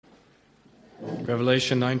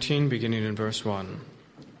Revelation 19, beginning in verse 1.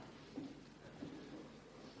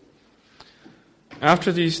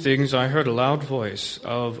 After these things I heard a loud voice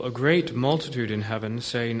of a great multitude in heaven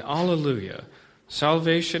saying, Alleluia!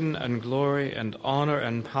 Salvation and glory and honor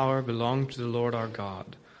and power belong to the Lord our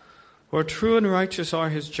God. For true and righteous are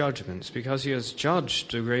his judgments, because he has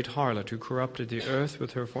judged the great harlot who corrupted the earth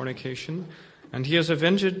with her fornication, and he has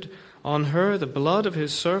avenged on her the blood of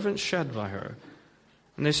his servants shed by her.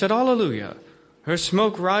 And they said, Alleluia! Her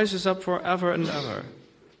smoke rises up forever and ever.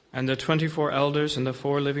 And the 24 elders and the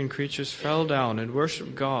 4 living creatures fell down and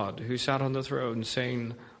worshipped God, who sat on the throne,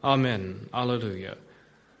 saying, Amen, Alleluia.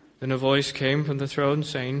 Then a voice came from the throne,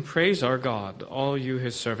 saying, Praise our God, all you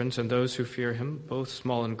his servants, and those who fear him, both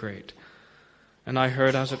small and great. And I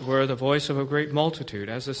heard, as it were, the voice of a great multitude,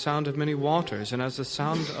 as the sound of many waters, and as the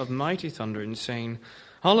sound of mighty thundering, saying,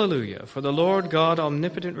 Alleluia, for the Lord God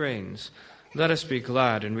omnipotent reigns. Let us be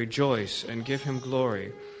glad and rejoice and give him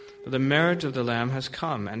glory. For the marriage of the Lamb has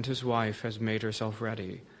come, and his wife has made herself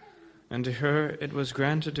ready. And to her it was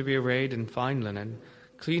granted to be arrayed in fine linen,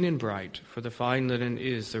 clean and bright, for the fine linen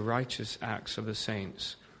is the righteous acts of the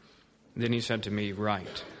saints. Then he said to me,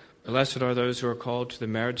 Write, Blessed are those who are called to the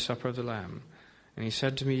marriage supper of the Lamb. And he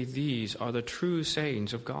said to me, These are the true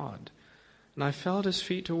sayings of God. And I fell at his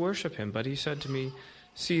feet to worship him, but he said to me,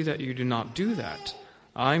 See that you do not do that.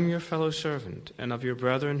 I am your fellow servant, and of your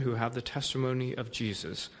brethren who have the testimony of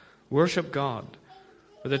Jesus. Worship God,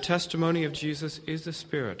 for the testimony of Jesus is the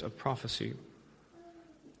spirit of prophecy.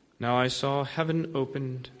 Now I saw heaven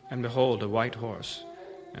opened, and behold, a white horse.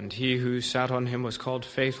 And he who sat on him was called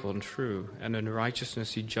Faithful and True, and in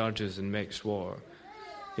righteousness he judges and makes war.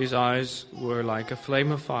 His eyes were like a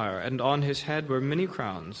flame of fire, and on his head were many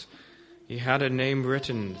crowns. He had a name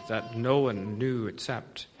written that no one knew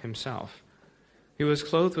except himself. He was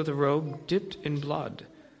clothed with a robe dipped in blood,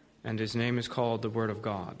 and his name is called the Word of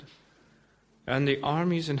God. And the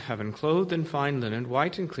armies in heaven, clothed in fine linen,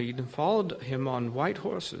 white and clean, followed him on white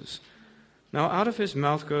horses. Now out of his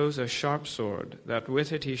mouth goes a sharp sword, that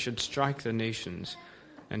with it he should strike the nations,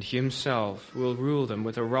 and he himself will rule them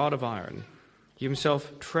with a rod of iron. He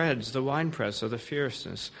himself treads the winepress of the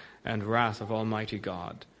fierceness and wrath of Almighty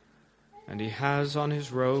God. And he has on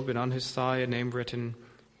his robe and on his thigh a name written,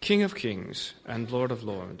 King of Kings and Lord of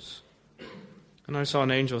Lords. And I saw an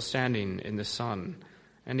angel standing in the sun,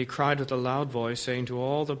 and he cried with a loud voice, saying to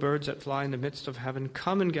all the birds that fly in the midst of heaven,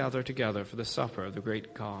 Come and gather together for the supper of the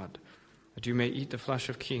great God, that you may eat the flesh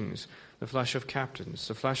of kings, the flesh of captains,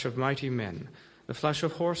 the flesh of mighty men, the flesh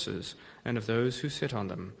of horses, and of those who sit on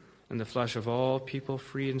them, and the flesh of all people,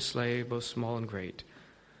 free and slave, both small and great.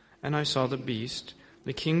 And I saw the beast,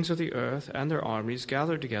 the kings of the earth and their armies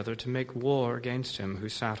gathered together to make war against him who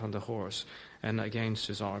sat on the horse and against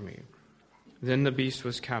his army. Then the beast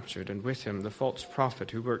was captured, and with him the false prophet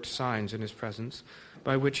who worked signs in his presence,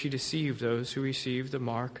 by which he deceived those who received the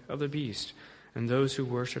mark of the beast and those who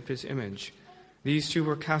worshipped his image. These 2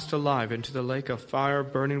 were cast alive into the lake of fire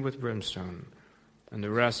burning with brimstone. And the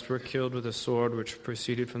rest were killed with a sword which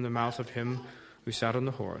proceeded from the mouth of him who sat on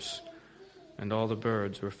the horse, and all the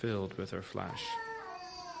birds were filled with their flesh.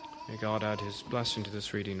 May God add his blessing to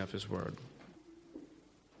this reading of his word.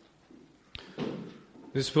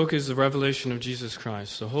 This book is the revelation of Jesus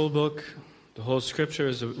Christ. The whole book, the whole scripture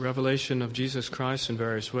is a revelation of Jesus Christ in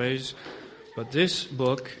various ways. But this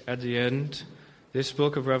book, at the end, this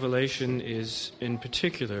book of Revelation is in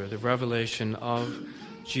particular the revelation of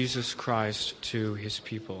Jesus Christ to his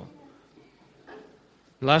people.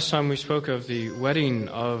 Last time we spoke of the wedding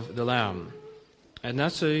of the Lamb, and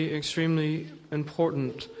that's an extremely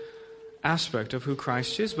important aspect of who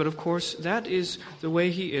Christ is, but of course that is the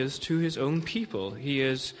way he is to his own people. He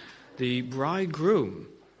is the bridegroom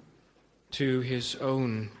to his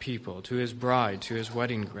own people, to his bride, to his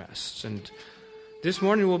wedding guests. And this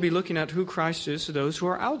morning we'll be looking at who Christ is to those who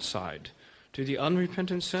are outside, to the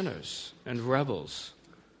unrepentant sinners and rebels.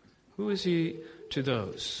 Who is he to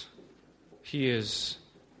those? He is,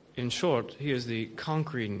 in short, he is the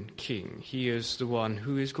conquering king. He is the one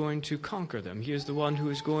who is going to conquer them. He is the one who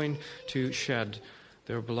is going to shed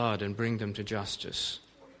their blood and bring them to justice.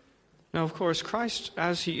 Now, of course, Christ,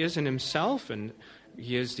 as he is in himself, and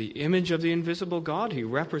he is the image of the invisible God, he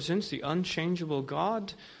represents the unchangeable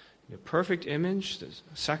God, the perfect image, the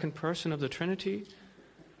second person of the Trinity,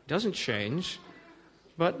 doesn't change.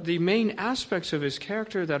 But the main aspects of his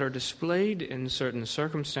character that are displayed in certain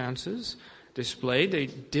circumstances, they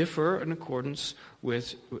differ in accordance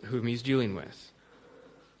with whom he's dealing with.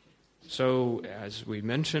 So, as we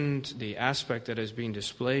mentioned, the aspect that is being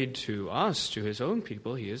displayed to us, to his own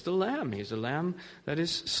people, he is the Lamb. He is the Lamb that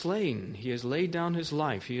is slain. He has laid down his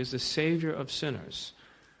life. He is the Savior of sinners.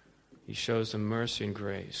 He shows them mercy and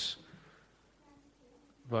grace.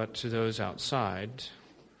 But to those outside,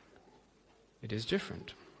 it is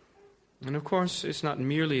different. And of course, it's not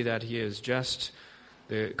merely that he is just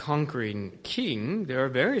the conquering king. There are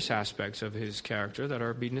various aspects of his character that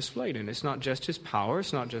are being displayed. And it's not just his power,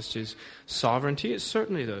 it's not just his sovereignty, it's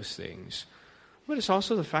certainly those things. But it's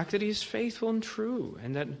also the fact that he is faithful and true,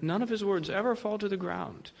 and that none of his words ever fall to the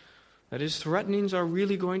ground. That his threatenings are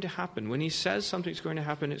really going to happen. When he says something's going to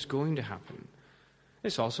happen, it's going to happen.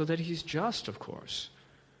 It's also that he's just, of course.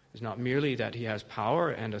 It's not merely that he has power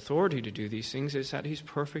and authority to do these things, it's that he's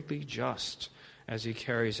perfectly just as he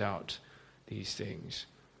carries out these things.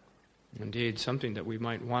 Indeed, something that we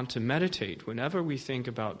might want to meditate whenever we think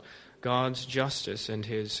about God's justice and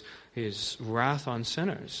his wrath on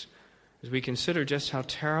sinners, as we consider just how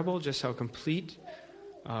terrible, just how complete,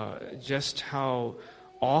 just how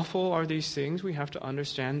awful are these things. We have to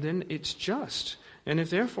understand then it's just. And if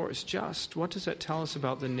therefore it's just, what does that tell us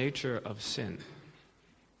about the nature of sin?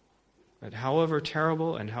 That however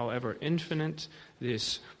terrible and however infinite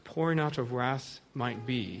this pouring out of wrath might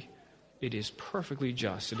be, it is perfectly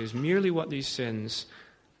just. It is merely what these sins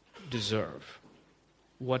deserve.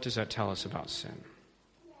 What does that tell us about sin?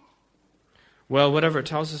 Well, whatever it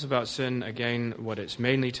tells us about sin, again, what it's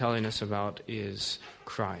mainly telling us about is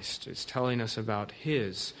Christ. It's telling us about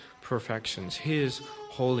his perfections, his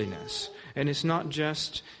holiness. And it's not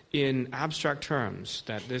just in abstract terms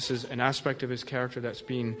that this is an aspect of his character that's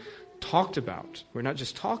being talked about. We're not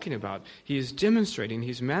just talking about. He is demonstrating,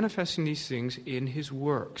 he's manifesting these things in his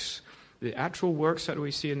works. The actual works that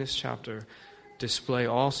we see in this chapter display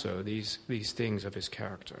also these things of his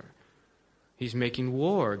character. He's making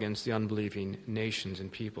war against the unbelieving nations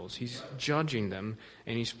and peoples. He's judging them,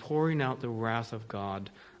 and he's pouring out the wrath of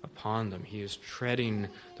God upon them. He is treading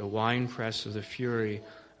the winepress of the fury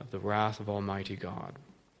of the wrath of Almighty God.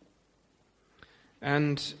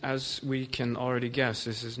 And as we can already guess,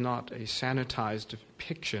 this is not a sanitized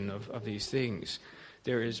depiction of these things.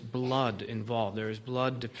 There is blood involved. There is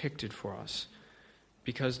blood depicted for us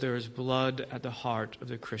because there is blood at the heart of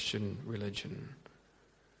the Christian religion.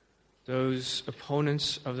 Those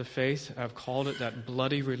opponents of the faith have called it that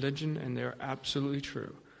bloody religion, and they're absolutely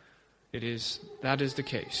true. That is the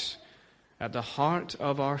case. At the heart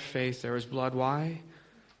of our faith there is blood. Why?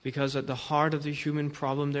 Because at the heart of the human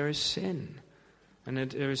problem there is sin. And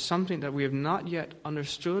there is something that we have not yet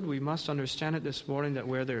understood. We must understand it this morning, that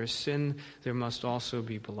where there is sin, there must also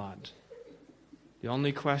be blood. The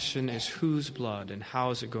only question is whose blood and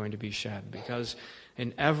how is it going to be shed? Because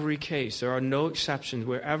in every case, there are no exceptions.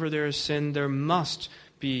 Wherever there is sin, there must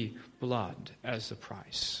be blood as the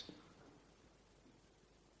price.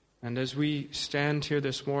 And as we stand here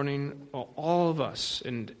this morning, all of us,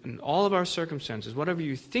 in all of our circumstances, whatever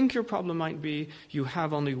you think your problem might be, you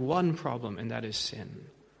have only one problem, and that is sin.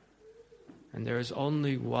 And there is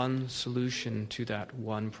only one solution to that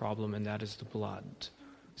one problem, and that is the blood.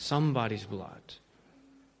 Somebody's blood.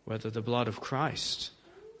 Whether the blood of Christ,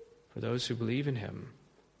 for those who believe in him.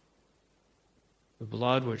 The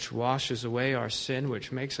blood which washes away our sin,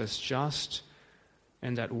 which makes us just,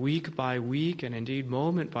 and that week by week, and indeed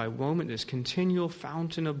moment by moment, this continual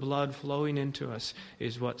fountain of blood flowing into us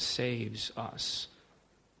is what saves us.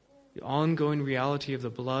 The ongoing reality of the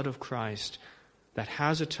blood of Christ that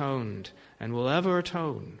has atoned and will ever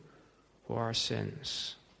atone for our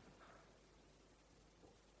sins.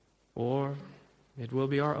 Or it will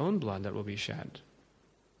be our own blood that will be shed.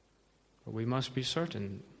 But we must be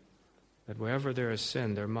certain that wherever there is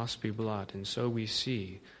sin, there must be blood. And so we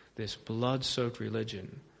see this blood-soaked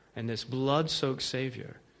religion and this blood-soaked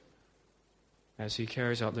Savior as he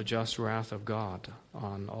carries out the just wrath of God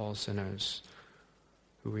on all sinners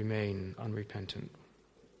who remain unrepentant.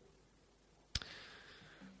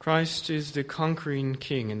 Christ is the conquering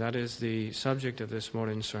king, and that is the subject of this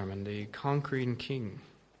morning's sermon, the conquering king,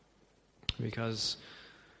 because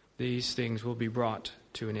these things will be brought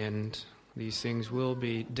to an end. These things will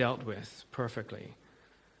be dealt with perfectly.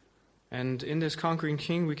 And in this conquering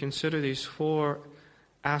king, we consider these four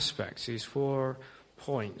aspects, these 4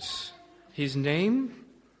 points. His name,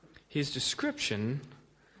 his description,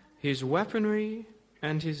 his weaponry,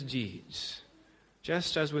 and his deeds.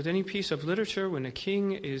 Just as with any piece of literature, when a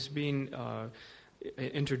king is being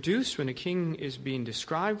introduced, when a king is being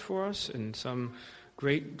described for us in some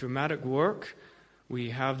great dramatic work,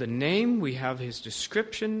 we have the name, we have his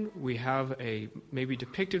description, we have maybe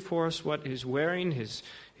depicted for us what he's wearing,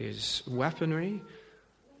 his weaponry.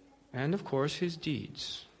 and, of course, his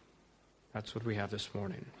deeds. That's what we have this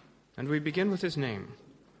morning. And we begin with his name.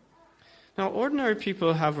 Now, ordinary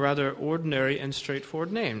people have rather ordinary and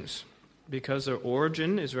straightforward names because their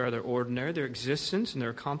origin is rather ordinary, their existence and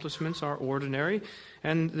their accomplishments are ordinary,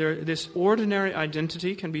 and this ordinary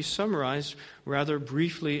identity can be summarized rather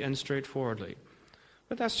briefly and straightforwardly.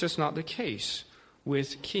 But that's just not the case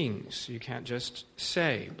with kings. You can't just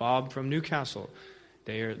say, Bob from Newcastle.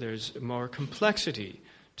 There's more complexity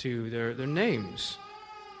to their names.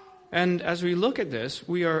 And as we look at this,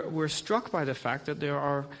 we're struck by the fact that there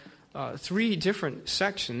are three different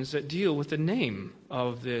sections that deal with the name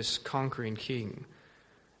of this conquering king.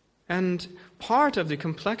 And part of the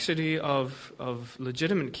complexity of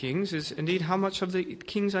legitimate kings is indeed how much of the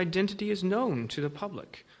king's identity is known to the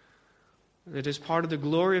public. It is part of the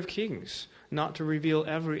glory of kings not to reveal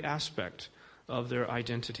every aspect of their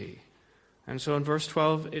identity. And so in verse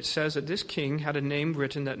 12 it says that this king had a name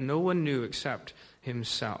written that no one knew except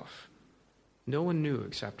himself. No one knew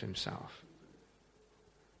except himself.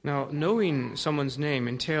 Now, knowing someone's name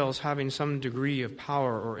entails having some degree of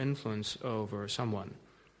power or influence over someone.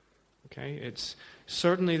 Okay, it's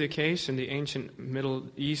certainly the case in the ancient Middle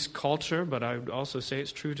East culture, but I would also say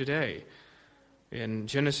it's true today. In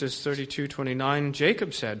Genesis 32:29,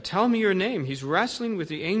 Jacob said, "Tell me your name." He's wrestling with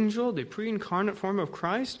the angel, the pre-incarnate form of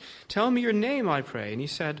Christ. "Tell me your name, I pray." And he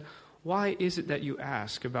said, "Why is it that you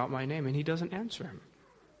ask about my name?" And he doesn't answer him.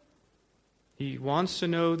 He wants to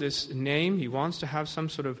know this name. He wants to have some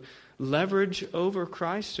sort of leverage over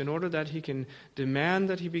Christ in order that he can demand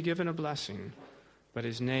that he be given a blessing. But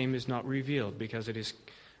his name is not revealed because it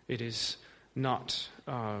is not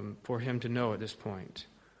for him to know at this point.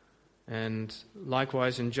 And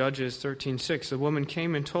likewise in Judges 13:6, the woman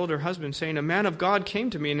came and told her husband, saying, "A man of God came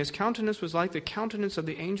to me, and his countenance was like the countenance of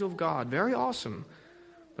the angel of God, very awesome.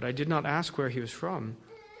 But I did not ask where he was from,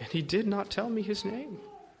 and he did not tell me his name."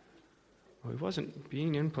 Well, he wasn't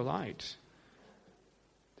being impolite.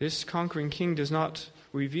 This conquering king does not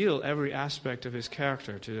reveal every aspect of his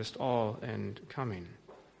character to just all and coming.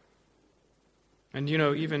 And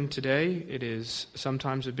even today, it is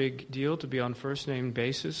sometimes a big deal to be on first-name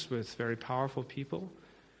basis with very powerful people.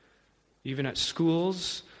 Even at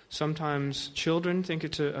schools, sometimes children think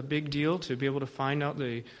it's a big deal to be able to find out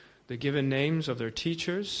the given names of their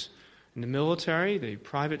teachers. In the military, the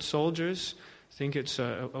private soldiers think it's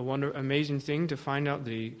a amazing thing to find out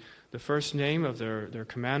the first name of their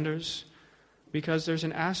commanders, because there's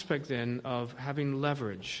an aspect then of having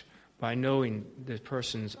leverage by knowing the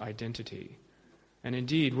person's identity. And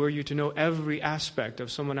indeed, were you to know every aspect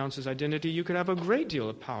of someone else's identity, you could have a great deal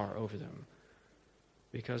of power over them.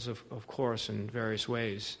 Because of course, in various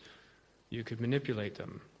ways, you could manipulate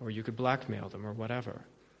them, or you could blackmail them, or whatever.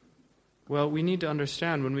 Well, we need to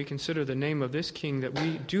understand when we consider the name of this king that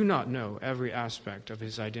we do not know every aspect of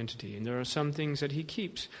his identity. And there are some things that he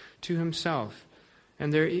keeps to himself.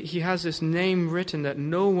 And he has this name written that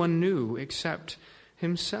no one knew except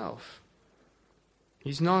himself.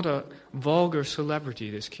 He's not a vulgar celebrity,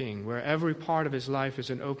 this king, where every part of his life is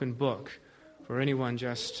an open book for anyone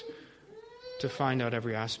just to find out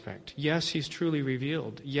every aspect. Yes, he's truly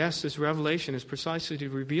revealed. Yes, this revelation is precisely to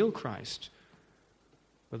reveal Christ.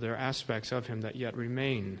 But there are aspects of him that yet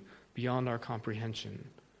remain beyond our comprehension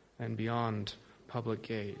and beyond public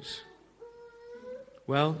gaze.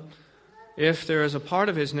 Well, if there is a part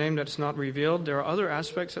of his name that's not revealed, there are other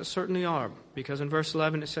aspects that certainly are. Because in verse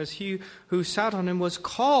 11 it says, "He who sat on him was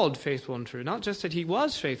called faithful and true." Not just that he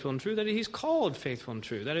was faithful and true, that he's called faithful and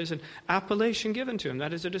true. That is an appellation given to him.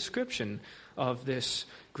 That is a description of this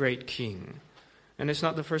great king. And it's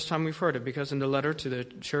not the first time we've heard it, because in the letter to the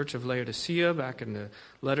church of Laodicea, back in the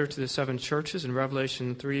letter to the 7 churches in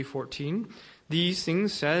Revelation 3:14, these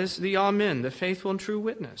things says the Amen, the faithful and true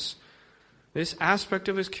witness. This aspect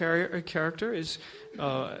of his character is,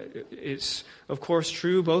 of course,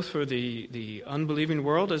 true both for the unbelieving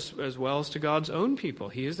world as well as to God's own people.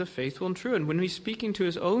 He is the faithful and true. And when he's speaking to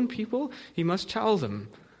his own people, he must tell them,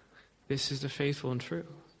 this is the faithful and true.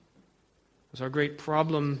 It's our great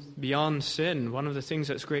problem beyond sin. One of the things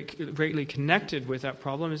that's greatly connected with that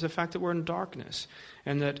problem is the fact that we're in darkness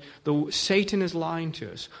and that Satan is lying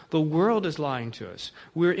to us. The world is lying to us.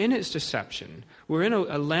 We're in its deception. We're in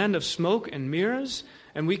a land of smoke and mirrors,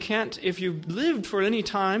 and we can't, if you've lived for any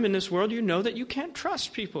time in this world, you know that you can't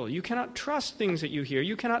trust people. You cannot trust things that you hear.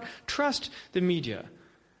 You cannot trust the media.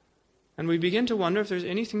 And we begin to wonder if there's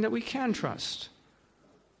anything that we can trust.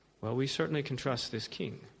 Well, we certainly can trust this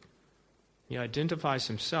king. He identifies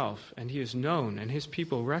himself, and he is known, and his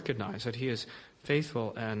people recognize that he is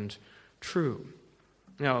faithful and true.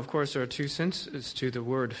 Now, of course, there are two senses to the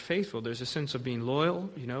word faithful. There's a sense of being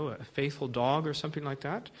loyal, a faithful dog or something like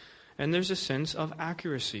that. And there's a sense of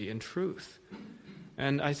accuracy and truth.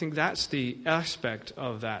 And I think that's the aspect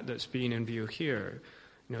of that that's being in view here.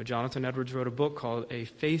 Jonathan Edwards wrote a book called A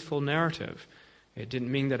Faithful Narrative. It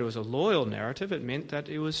didn't mean that it was a loyal narrative. It meant that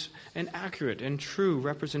it was an accurate and true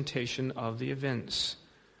representation of the events.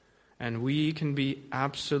 And we can be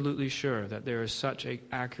absolutely sure that there is such an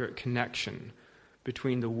accurate connection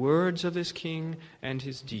between the words of this king and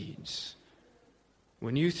his deeds.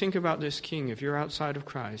 When you think about this king, if you're outside of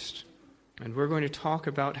Christ, and we're going to talk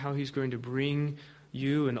about how he's going to bring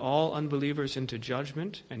you and all unbelievers into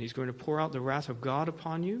judgment, and he's going to pour out the wrath of God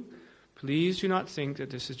upon you, please do not think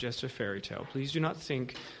that this is just a fairy tale. Please do not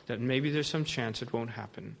think that maybe there's some chance it won't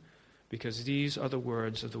happen, because these are the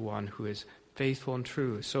words of the one who is faithful and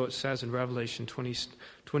true. So it says in Revelation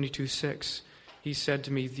 22:6, he said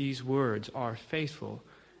to me, these words are faithful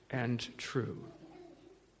and true.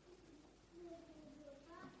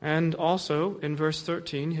 And also in verse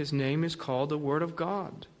 13, his name is called the Word of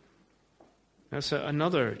God. That's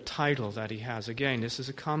another title that he has. Again, this is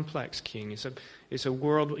a complex king. It's a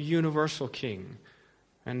world universal king.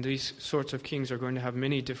 And these sorts of kings are going to have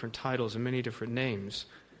many different titles and many different names.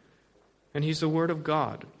 And he's the Word of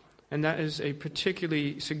God. And that is a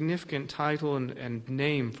particularly significant title and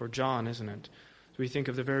name for John, isn't it? So we think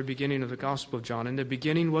of the very beginning of the Gospel of John. In the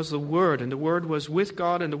beginning was the Word, and the Word was with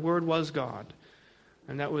God, and the Word was God.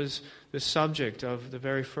 And that was the subject of the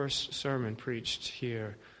very first sermon preached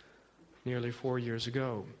here nearly 4 years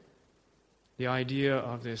ago. The idea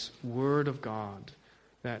of this Word of God,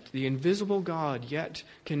 that the invisible God yet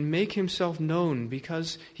can make himself known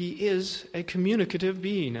because he is a communicative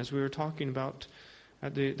being, as we were talking about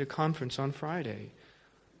at the conference on Friday.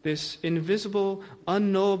 This invisible,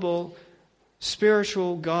 unknowable,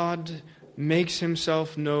 spiritual God makes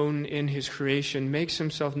himself known in his creation, makes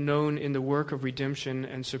himself known in the work of redemption,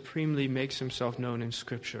 and supremely makes himself known in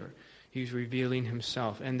Scripture. He's revealing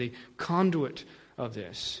himself. And the conduit of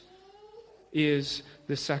this is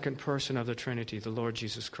the second person of the Trinity, the Lord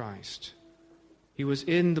Jesus Christ. He was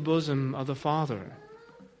in the bosom of the Father,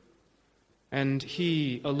 and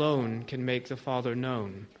he alone can make the Father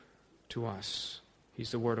known to us.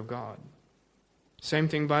 He's the Word of God. Same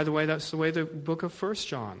thing, by the way, that's the way the book of 1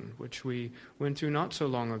 John, which we went through not so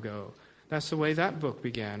long ago, that's the way that book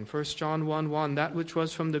began. 1 John 1:1, that which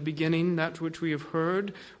was from the beginning, that which we have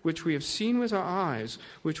heard, which we have seen with our eyes,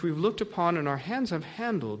 which we've looked upon and our hands have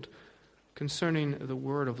handled, concerning the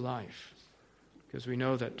word of life. Because we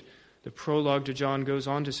know that the prologue to John goes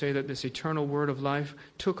on to say that this eternal word of life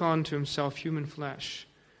took on to himself human flesh.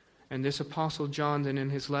 And this Apostle John then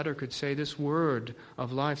in his letter could say, this word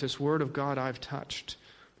of life, this word of God I've touched,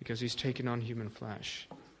 because he's taken on human flesh.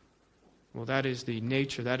 Well, that is the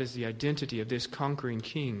nature, that is the identity of this conquering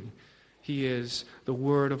king. He is the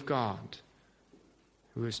Word of God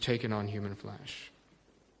who has taken on human flesh.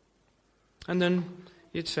 And then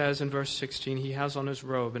it says in verse 16, he has on his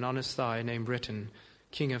robe and on his thigh a name written,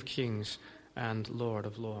 King of Kings and Lord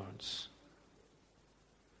of Lords.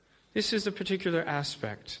 This is the particular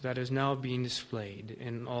aspect that is now being displayed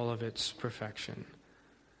in all of its perfection.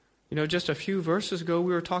 Just a few verses ago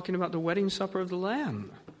we were talking about the wedding supper of the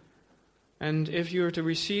Lamb. And if you were to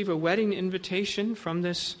receive a wedding invitation from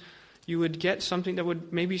this, you would get something that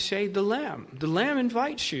would maybe say the Lamb. The Lamb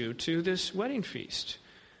invites you to this wedding feast.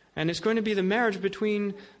 And it's going to be the marriage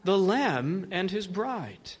between the Lamb and his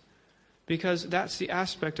bride. Because that's the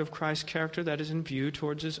aspect of Christ's character that is in view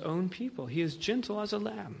towards his own people. He is gentle as a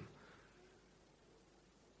lamb.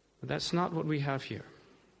 But that's not what we have here.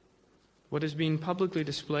 What is being publicly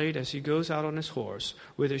displayed as he goes out on his horse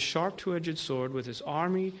with his sharp two-edged sword, with his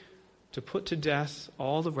army to put to death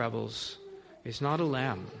all the rebels, is not a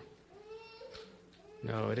lamb.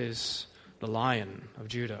 No, it is the Lion of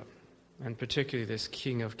Judah, and particularly this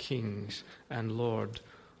King of Kings and Lord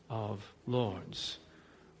of Lords.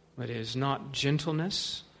 It is not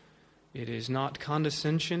gentleness, it is not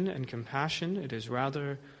condescension and compassion, it is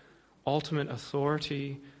rather ultimate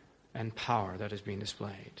authority and power that is being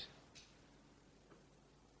displayed.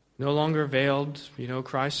 No longer veiled,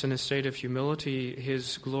 Christ in a state of humility,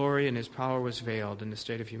 his glory and his power was veiled in a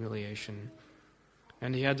state of humiliation.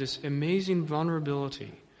 And he had this amazing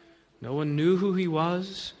vulnerability. No one knew who he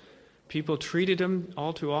was. People treated him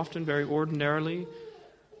all too often very ordinarily.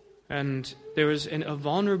 And there was a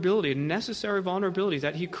vulnerability, a necessary vulnerability,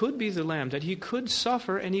 that he could be the Lamb, that he could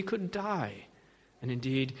suffer and he could die. And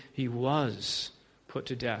indeed, he was put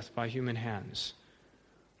to death by human hands.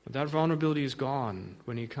 But that vulnerability is gone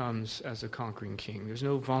when he comes as a conquering king. There's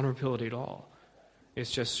no vulnerability at all.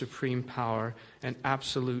 It's just supreme power and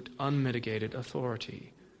absolute unmitigated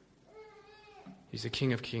authority. He's the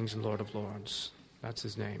King of kings and Lord of lords. That's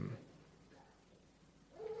his name.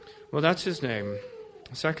 Well, that's his name.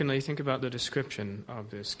 Secondly, think about the description of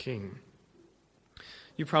this king.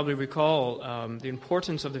 You probably recall the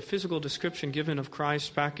importance of the physical description given of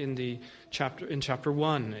Christ back in chapter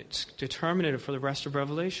 1. It's determinative for the rest of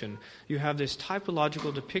Revelation. You have this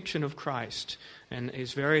typological depiction of Christ and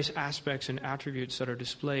his various aspects and attributes that are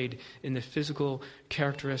displayed in the physical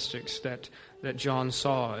characteristics that John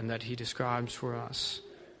saw and that he describes for us.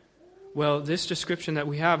 Well, this description that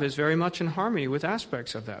we have is very much in harmony with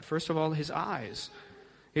aspects of that. First of all, his eyes.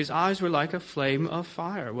 His eyes were like a flame of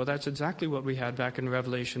fire. Well, that's exactly what we had back in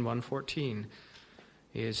Revelation 1:14.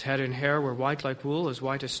 His head and hair were white like wool, as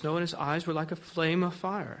white as snow, and his eyes were like a flame of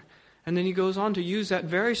fire. And then he goes on to use that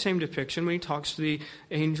very same depiction when he talks to the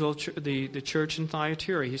angel, the church in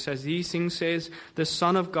Thyatira. He says, "These things says the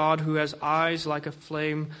Son of God, who has eyes like a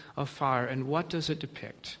flame of fire." And what does it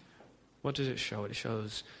depict? What does it show? It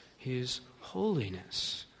shows his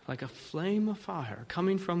holiness, like a flame of fire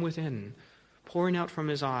coming from within, pouring out from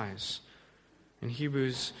his eyes. In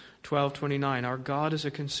Hebrews 12:29, our God is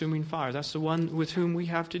a consuming fire. That's the one with whom we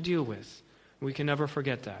have to deal with. We can never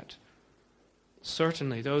forget that.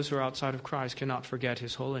 Certainly, those who are outside of Christ cannot forget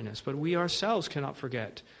his holiness, but we ourselves cannot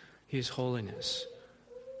forget his holiness.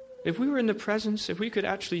 If we were in the presence, if we could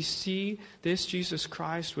actually see this Jesus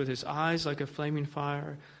Christ with his eyes like a flaming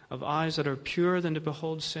fire, of eyes that are purer than to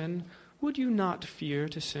behold sin, would you not fear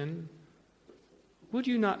to sin? Would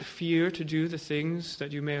you not fear to do the things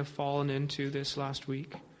that you may have fallen into this last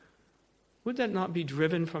week? Would that not be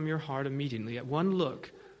driven from your heart immediately at one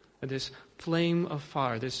look at this flame of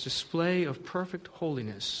fire, this display of perfect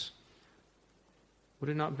holiness? Would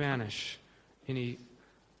it not banish any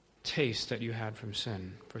taste that you had for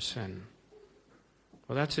sin?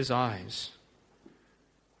 Well, that's his eyes.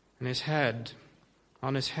 And his head,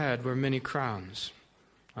 on his head were many crowns.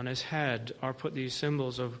 On his head are put these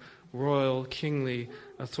symbols of royal, kingly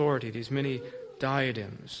authority, these many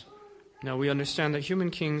diadems. Now, we understand that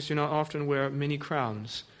human kings do not often wear many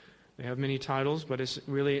crowns. They have many titles, but it's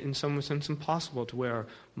really, in some sense, impossible to wear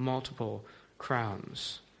multiple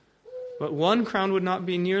crowns. But one crown would not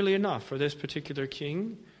be nearly enough for this particular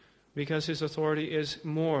king, because his authority is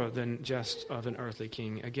more than just of an earthly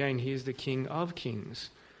king. Again, he is the King of kings,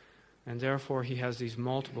 and therefore he has these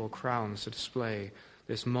multiple crowns to display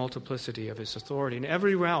this multiplicity of his authority. In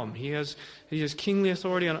every realm, he has kingly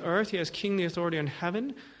authority on earth, he has kingly authority on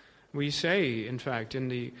heaven. We say, in fact, in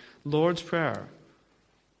the Lord's Prayer,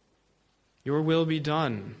 "Your will be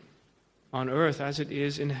done on earth as it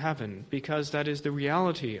is in heaven," because that is the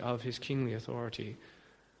reality of his kingly authority.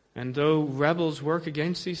 And though rebels work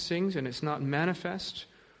against these things and it's not manifest,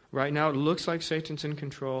 right now it looks like Satan's in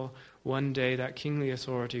control. One day that kingly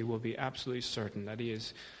authority will be absolutely certain that he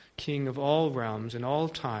is king of all realms and all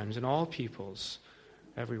times and all peoples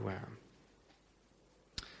everywhere.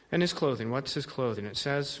 And his clothing, what's his clothing? It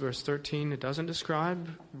says, verse 13, it doesn't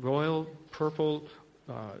describe royal purple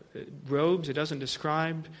robes. It doesn't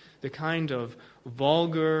describe the kind of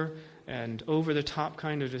vulgar and over-the-top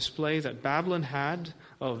kind of display that Babylon had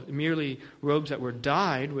of merely robes that were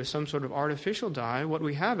dyed with some sort of artificial dye. What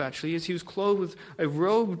we have actually is he was clothed with a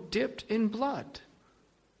robe dipped in blood.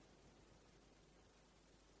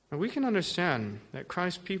 Now we can understand that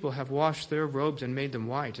Christ's people have washed their robes and made them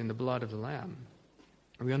white in the blood of the Lamb.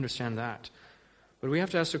 We understand that. But we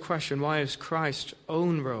have to ask the question, why is Christ's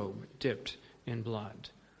own robe dipped in blood?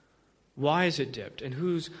 Why is it dipped? And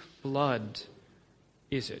whose blood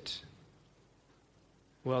is it?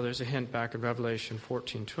 Well, there's a hint back in Revelation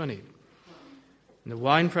 14:20. And the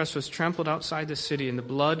winepress was trampled outside the city, and the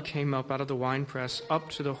blood came up out of the winepress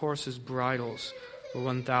up to the horses' bridles for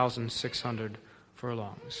 1,600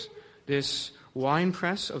 furlongs. This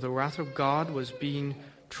winepress of the wrath of God was being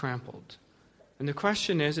trampled. And the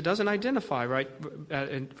question is, it doesn't identify, right,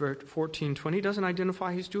 in verse 14:20, it doesn't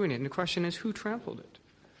identify who's doing it. And the question is, who trampled it?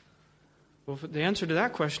 Well, the answer to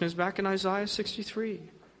that question is back in Isaiah 63.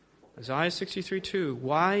 Isaiah 63:2,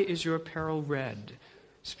 why is your apparel red?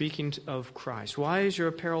 Speaking of Christ. Why is your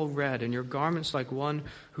apparel red and your garments like one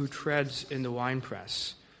who treads in the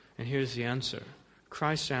winepress? And here's the answer.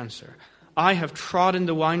 Christ's answer. I have trodden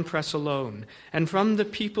the winepress alone, and from the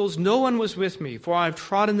peoples no one was with me, for I have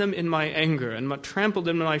trodden them in my anger and trampled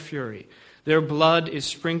them in my fury. Their blood is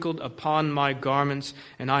sprinkled upon my garments,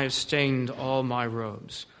 and I have stained all my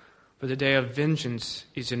robes. For the day of vengeance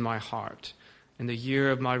is in my heart, and the year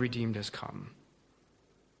of my redeemed has come.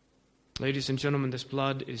 Ladies and gentlemen, this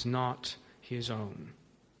blood is not his own.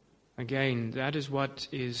 Again, that is what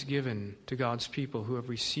is given to God's people who have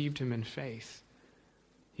received him in faith.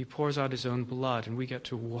 He pours out his own blood, and we get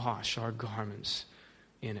to wash our garments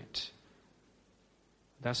in it.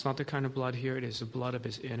 That's not the kind of blood here. It is the blood of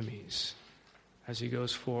his enemies as he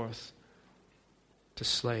goes forth to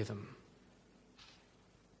slay them.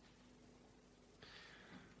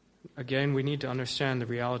 Again, we need to understand the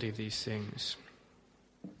reality of these things.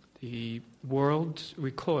 The world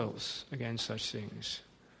recoils against such things.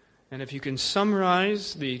 And if you can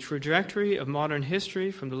summarize the trajectory of modern history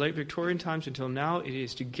from the late Victorian times until now, it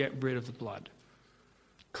is to get rid of the blood.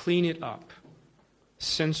 Clean it up.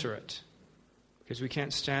 Censor it. Because we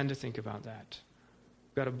can't stand to think about that.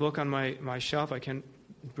 I've got a book on my shelf. I can't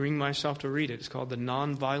bring myself to read it. It's called The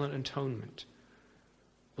Nonviolent Atonement.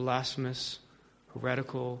 Blasphemous,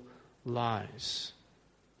 heretical lies.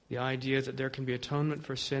 The idea that there can be atonement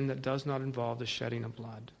for sin that does not involve the shedding of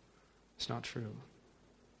blood. It's not true.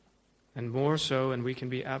 And more so, and we can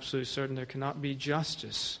be absolutely certain, there cannot be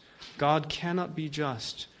justice. God cannot be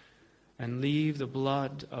just and leave the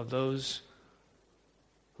blood of those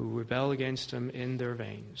who rebel against him in their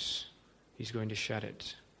veins. He's going to shed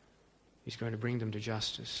it. He's going to bring them to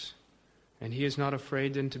justice. And he is not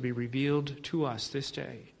afraid then to be revealed to us this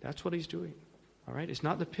day. That's what he's doing. All right? It's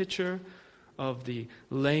not the picture of the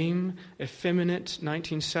lame, effeminate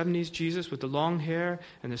 1970s Jesus with the long hair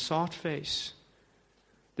and the soft face.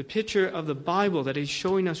 The picture of the Bible that he's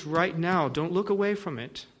showing us right now, don't look away from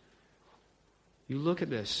it. You look at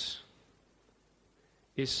this.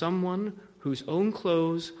 Is someone whose own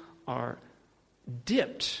clothes are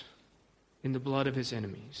dipped in the blood of his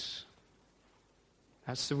enemies.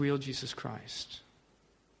 That's the real Jesus Christ.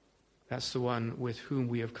 That's the one with whom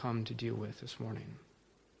we have come to deal with this morning.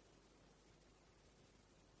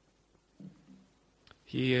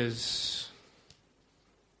 He is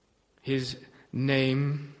his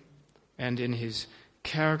name, and in his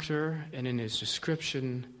character and in his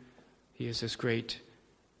description, he is this great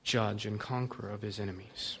judge and conqueror of his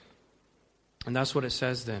enemies. And that's what it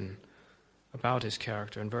says then about his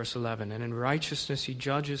character in verse 11. And in righteousness he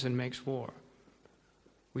judges and makes war.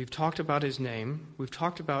 We've talked about his name. We've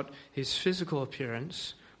talked about his physical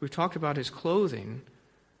appearance. We've talked about his clothing.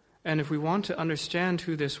 And if we want to understand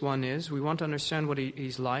who this one is, we want to understand what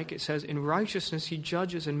he's like, it says, in righteousness he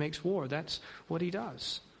judges and makes war. That's what he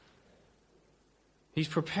does. He's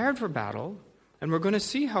prepared for battle, and we're going to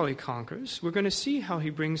see how he conquers. We're going to see how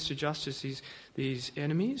he brings to justice these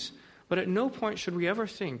enemies. But at no point should we ever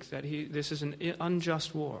think that this is an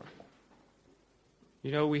unjust war.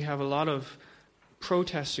 You know, we have a lot of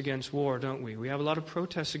protests against war, don't we? We have a lot of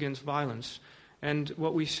protests against violence. And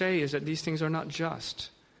what we say is that these things are not just.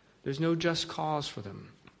 There's no just cause for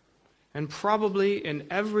them. And probably in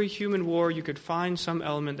every human war you could find some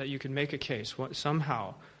element that you could make a case,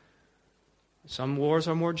 somehow. Some wars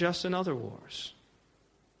are more just than other wars.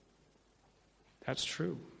 That's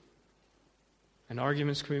true. And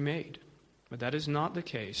arguments can be made. But that is not the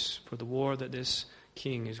case for the war that this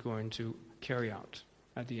king is going to carry out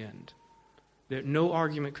at the end. No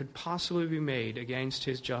argument could possibly be made against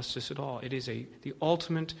his justice at all. It is the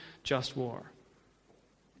ultimate just war.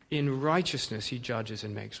 In righteousness he judges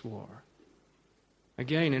and makes war.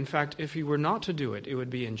 Again, in fact, if he were not to do it, it would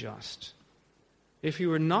be unjust. If he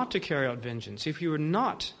were not to carry out vengeance, if he were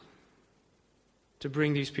not to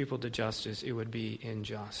bring these people to justice, it would be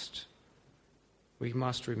unjust. We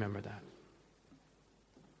must remember that.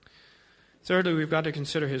 Thirdly, we've got to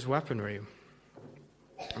consider his weaponry.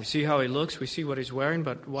 We see how he looks, we see what he's wearing,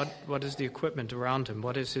 but what is the equipment around him?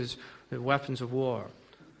 What is his weapons of war?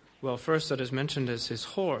 Well, first that is mentioned is his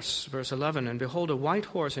horse, verse 11. And behold, a white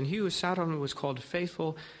horse, and he who sat on it was called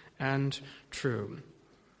Faithful and True.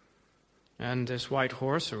 And this white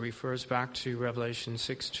horse refers back to Revelation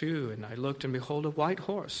 6:2. And I looked, and behold, a white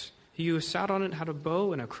horse. He who sat on it had a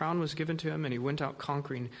bow, and a crown was given to him, and he went out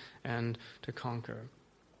conquering and to conquer.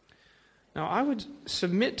 Now, I would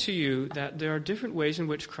submit to you that there are different ways in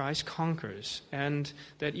which Christ conquers, and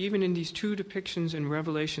that even in these two depictions in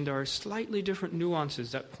Revelation, there are slightly different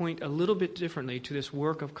nuances that point a little bit differently to this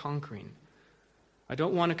work of conquering. I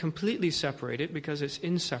don't want to completely separate it because it's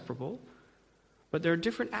inseparable, but there are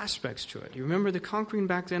different aspects to it. You remember the conquering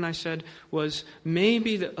back then, I said, was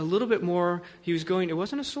maybe a little bit more, it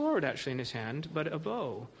wasn't a sword actually in his hand, but a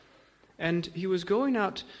bow. And he was going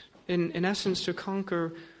out, in essence, to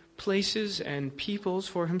conquer places and peoples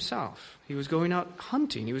for himself. He was going out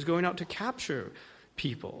hunting. He was going out to capture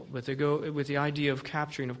people with the idea of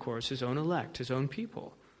capturing, of course, his own elect, his own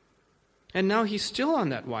people. And now he's still on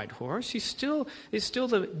that white horse. It's still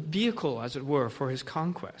the vehicle, as it were, for his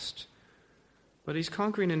conquest. But he's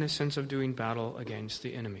conquering in a sense of doing battle against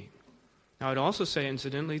the enemy. Now, I'd also say,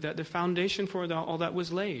 incidentally, that the foundation for all that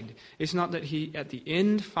was laid. It's not that he, at the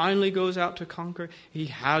end, finally goes out to conquer. He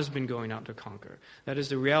has been going out to conquer. That is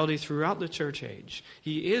the reality throughout the church age.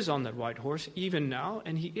 He is on that white horse, even now,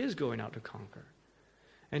 and he is going out to conquer.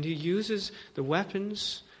 And he uses the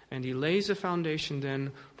weapons, and he lays a foundation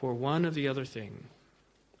then for one of the other thing,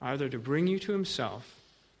 either to bring you to himself,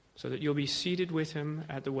 so that you'll be seated with him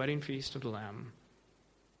at the wedding feast of the Lamb,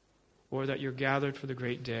 or that you're gathered for the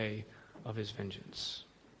great day of his vengeance.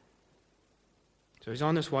 So he's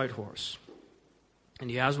on this white horse,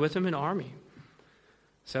 and he has with him an army.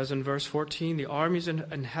 It says in verse 14, the armies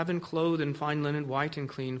in heaven, clothed in fine linen, white and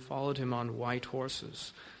clean, followed him on white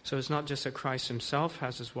horses. So it's not just that Christ himself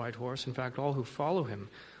has his white horse. In fact, all who follow him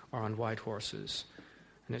are on white horses.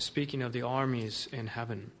 And it's speaking of the armies in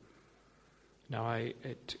heaven. Now,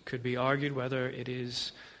 it could be argued whether it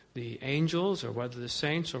is the angels or whether the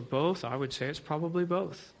saints or both. I would say it's probably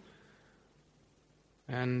both.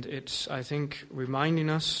 And it's, I think, reminding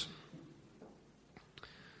us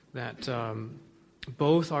that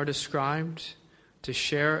both are described to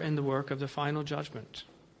share in the work of the final judgment.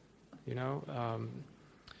 You know,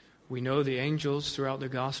 we know the angels throughout the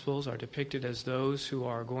Gospels are depicted as those who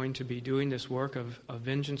are going to be doing this work of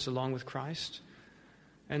vengeance along with Christ.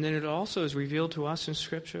 And then it also is revealed to us in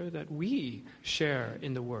Scripture that we share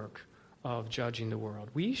in the work of judging the world.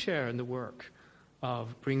 We share in the work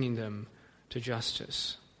of bringing them to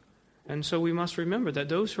justice. And so we must remember that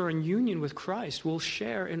those who are in union with Christ will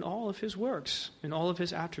share in all of his works, in all of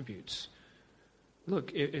his attributes.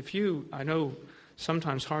 Look, I know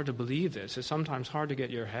sometimes hard to believe this, it's sometimes hard to get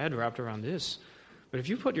your head wrapped around this, but if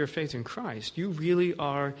you put your faith in Christ, you really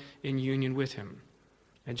are in union with him.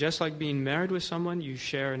 And just like being married with someone, you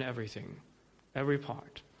share in everything, every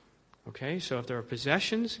part. Okay, so if there are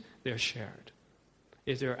possessions, they're shared.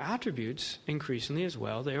 If there are attributes, increasingly as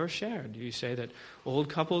well, they are shared. You say that old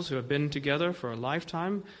couples who have been together for a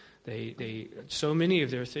lifetime, they so many of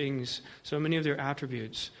their things, so many of their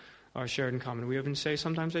attributes are shared in common. We even say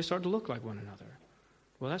sometimes they start to look like one another.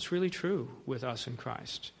 Well, that's really true with us in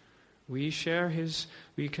Christ. We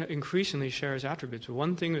increasingly share his attributes. But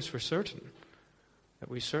one thing is for certain, that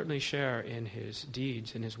we certainly share in his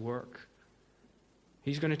deeds, in his work.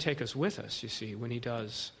 He's going to take us with us, you see, when he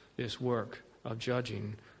does this work of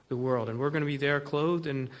judging the world. And we're going to be there clothed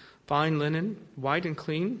in fine linen, white and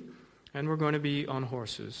clean, and we're going to be on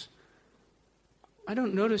horses. I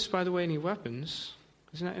don't notice, by the way, any weapons.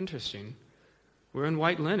 Isn't that interesting? We're in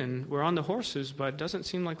white linen, we're on the horses, but it doesn't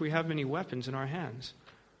seem like we have many weapons in our hands.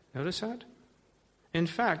 Notice that? In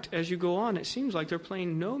fact, as you go on, it seems like they're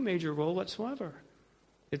playing no major role whatsoever.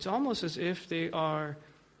 It's almost as if they are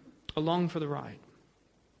along for the ride,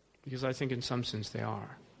 because I think in some sense they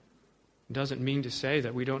are. It doesn't mean to say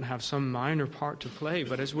that we don't have some minor part to play,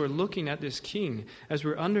 but as we're looking at this king, as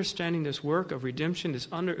we're understanding this work of redemption, this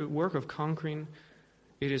work of conquering,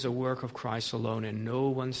 it is a work of Christ alone, and no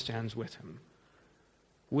one stands with him.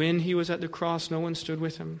 When he was at the cross, no one stood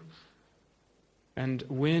with him. And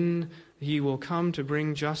when he will come to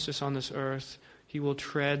bring justice on this earth, he will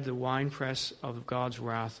tread the winepress of God's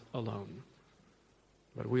wrath alone.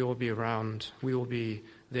 But we will be around, we will be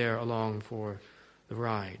there along for the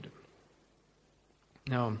ride.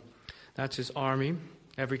 Now, that's his army.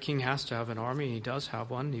 Every king has to have an army, and he does have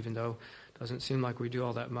one, even though it doesn't seem like we do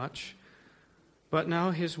all that much. But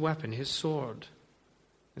now his weapon, his sword.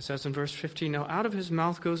 It says in verse 15, now out of his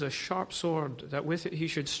mouth goes a sharp sword, that with it he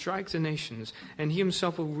should strike the nations, and he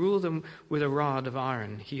himself will rule them with a rod of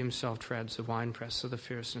iron. He himself treads the winepress of the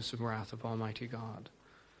fierceness and wrath of Almighty God.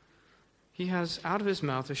 He has out of his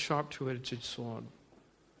mouth a sharp two-edged sword.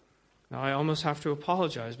 Now, I almost have to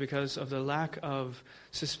apologize because of the lack of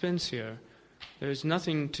suspense here. There's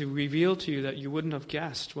nothing to reveal to you that you wouldn't have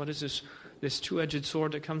guessed. What is this two-edged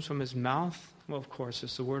sword that comes from his mouth? Well, of course,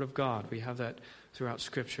 it's the Word of God. We have that throughout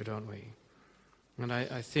Scripture, don't we? And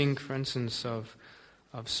I think, for instance, of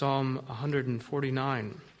Psalm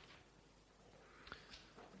 149.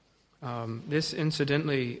 This,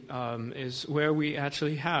 incidentally, is where we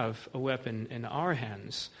actually have a weapon in our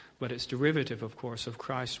hands, but it's derivative, of course, of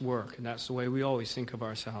Christ's work, and that's the way we always think of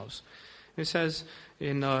ourselves. It says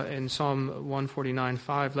in Psalm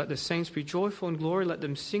 149:5, let the saints be joyful in glory, let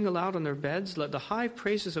them sing aloud on their beds, let the high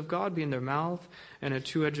praises of God be in their mouth, and a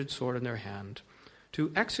two-edged sword in their hand,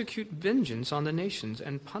 to execute vengeance on the nations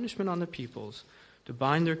and punishment on the peoples, to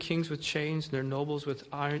bind their kings with chains and their nobles with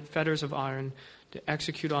fetters of iron, to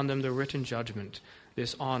execute on them the written judgment.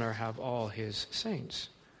 This honor have all his saints.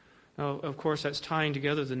 Now, of course, that's tying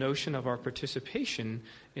together the notion of our participation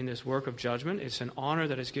in this work of judgment. It's an honor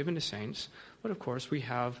that is given to saints, but of course we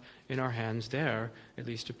have in our hands there, at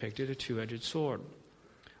least depicted, a two-edged sword.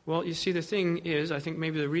 Well, you see, the thing is, I think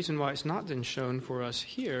maybe the reason why it's not then shown for us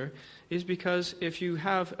here is because if you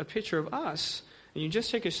have a picture of us, and you just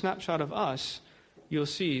take a snapshot of us, you'll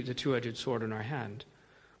see the two-edged sword in our hand.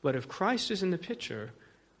 But if Christ is in the picture,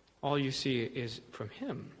 all you see is from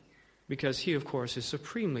him, because he, of course, is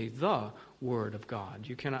supremely the Word of God.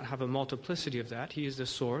 You cannot have a multiplicity of that. He is the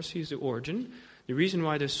source. He is the origin. The reason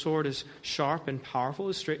why this sword is sharp and powerful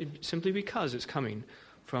is simply because it's coming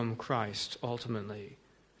from Christ ultimately.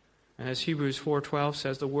 And as Hebrews 4:12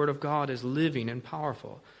 says, the Word of God is living and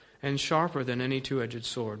powerful and sharper than any two-edged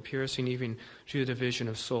sword, piercing even to the division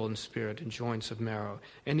of soul and spirit and joints of marrow,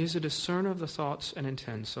 and is a discerner of the thoughts and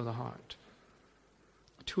intents of the heart.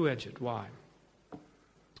 Two-edged, why?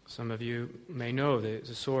 Some of you may know that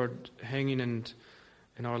the sword hanging in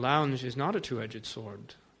our lounge is not a two-edged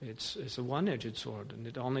sword. It's a one-edged sword, and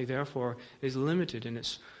it only therefore is limited in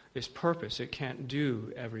its purpose. It can't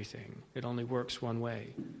do everything. It only works one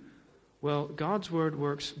way. Well, God's Word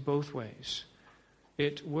works both ways.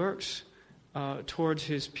 It works towards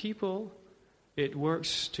his people. It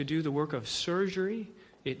works to do the work of surgery.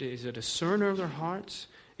 It is a discerner of their hearts.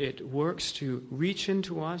 It works to reach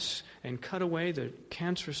into us and cut away the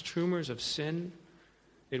cancerous tumors of sin.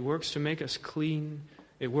 It works to make us clean.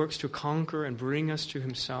 It works to conquer and bring us to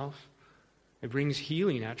himself. It brings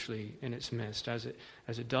healing, actually, in its midst as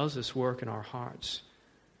it does this work in our hearts.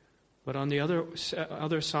 But on the other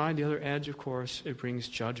side, the other edge, of course, it brings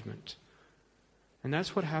judgment. And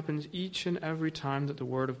that's what happens each and every time that the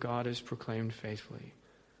Word of God is proclaimed faithfully.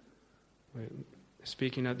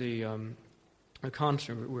 Speaking at the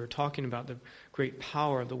concert, we were talking about the great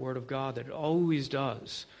power of the Word of God, that it always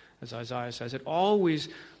does, as Isaiah says, it always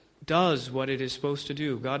does what it is supposed to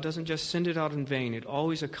do. God doesn't just send it out in vain. It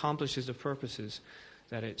always accomplishes the purposes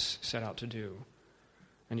that it's set out to do.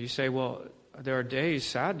 And you say, well, there are days,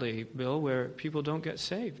 sadly, Bill, where people don't get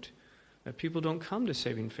saved, that people don't come to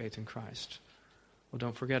saving faith in Christ. Well,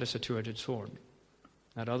 don't forget it's a two-edged sword.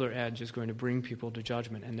 That other edge is going to bring people to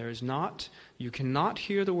judgment. And you cannot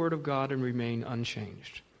hear the Word of God and remain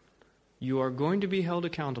unchanged. You are going to be held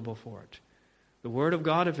accountable for it. The Word of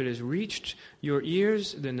God, if it has reached your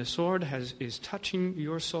ears, then the sword is touching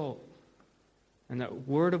your soul. And that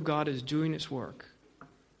Word of God is doing its work.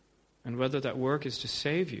 And whether that work is to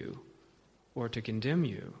save you or to condemn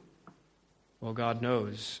you, well, God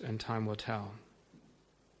knows, and time will tell.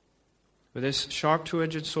 But this sharp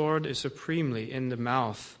two-edged sword is supremely in the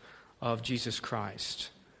mouth of Jesus Christ.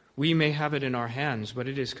 We may have it in our hands, but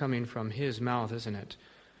it is coming from his mouth, isn't it?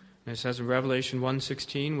 And it says in Revelation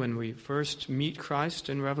 1:16, when we first meet Christ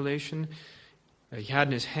in Revelation, he had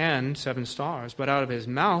in his hand 7 stars, but out of his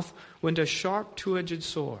mouth went a sharp two-edged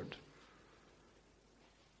sword.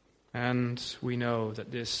 And we know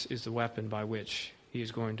that this is the weapon by which he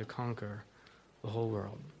is going to conquer the whole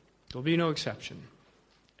world. There will be no exception.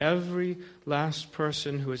 Every last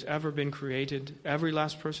person who has ever been created, every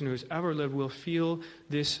last person who has ever lived will feel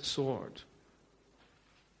this sword.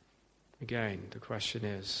 Again, the question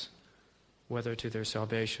is whether to their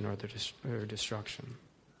salvation or their destruction.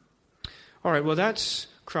 All right, well, that's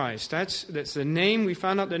Christ. That's the name. We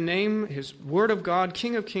found out the name, his Word of God,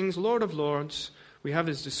 King of Kings, Lord of Lords. We have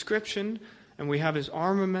his description, and we have his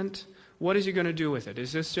armament. What is he going to do with it?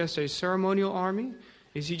 Is this just a ceremonial army?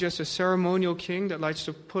 Is he just a ceremonial king that likes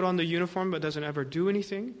to put on the uniform but doesn't ever do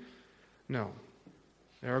anything? No.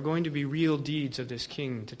 There are going to be real deeds of this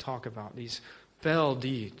king to talk about, these fell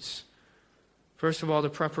deeds. First of all, the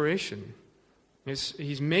preparation.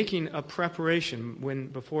 He's making a preparation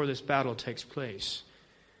before this battle takes place.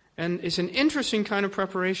 And it's an interesting kind of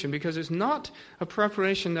preparation because it's not a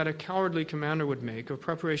preparation that a cowardly commander would make, a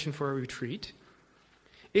preparation for a retreat.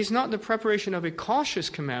 It's not the preparation of a cautious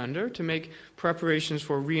commander to make preparations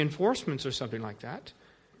for reinforcements or something like that.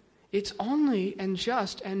 It's only and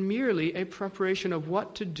just and merely a preparation of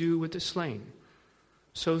what to do with the slain.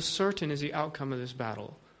 So certain is the outcome of this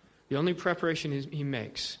battle. The only preparation he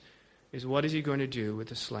makes is what is he going to do with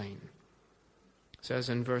the slain. It says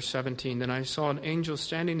in verse 17, Then I saw an angel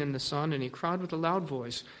standing in the sun, and he cried with a loud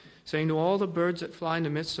voice, saying to all the birds that fly in the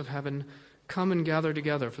midst of heaven, Come and gather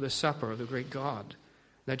together for the supper of the great God,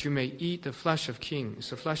 that you may eat the flesh of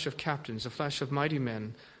kings, the flesh of captains, the flesh of mighty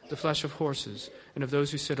men, the flesh of horses, and of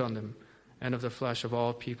those who sit on them, and of the flesh of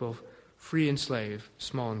all people, free and slave,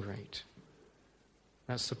 small and great.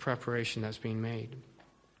 That's the preparation that's being made.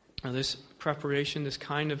 Now this preparation, this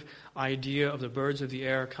kind of idea of the birds of the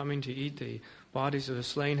air coming to eat the bodies of the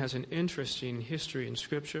slain has an interesting history in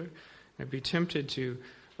Scripture. I'd be tempted to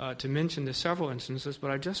mention the several instances,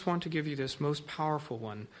 but I just want to give you this most powerful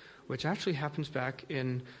one, which actually happens back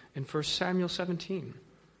in 1 Samuel 17.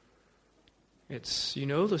 It's, you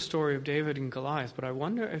know, the story of David and Goliath, but I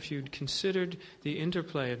wonder if you'd considered the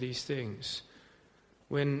interplay of these things.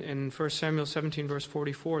 When in 1 Samuel 17, verse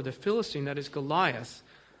 44, the Philistine, that is Goliath,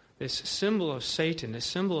 this symbol of Satan, this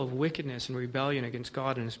symbol of wickedness and rebellion against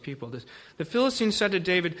God and his people, the Philistine said to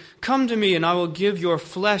David, "Come to me, and I will give your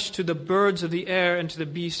flesh to the birds of the air and to the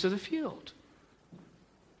beasts of the field."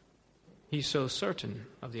 He's so certain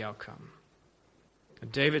of the outcome.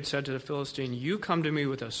 And David said to the Philistine, "You come to me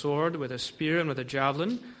with a sword, with a spear, and with a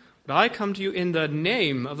javelin, but I come to you in the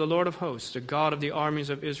name of the Lord of hosts, the God of the armies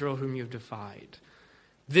of Israel, whom you have defied.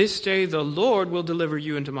 This day the Lord will deliver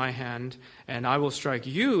you into my hand, and I will strike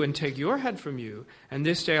you and take your head from you. And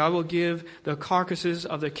this day I will give the carcasses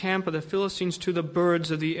of the camp of the Philistines to the birds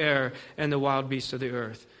of the air and the wild beasts of the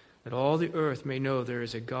earth, that all the earth may know there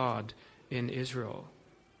is a God in Israel.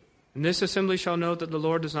 And this assembly shall know that the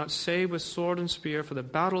Lord does not save with sword and spear, for the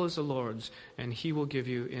battle is the Lord's, and he will give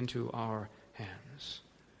you into our hands."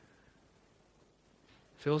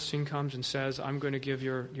 Philistine comes and says, "I'm going to give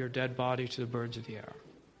your dead body to the birds of the air."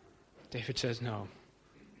 David says, No,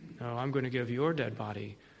 I'm going to give your dead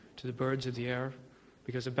body to the birds of the air,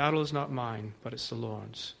 because the battle is not mine, but it's the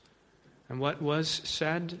Lord's. And what was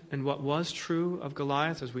said and what was true of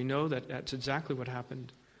Goliath, as we know that's exactly what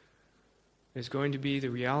happened, is going to be the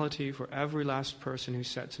reality for every last person who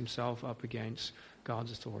sets himself up against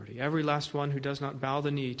God's authority. Every last one who does not bow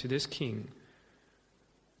the knee to this king,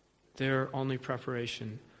 their only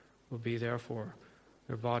preparation will be, therefore,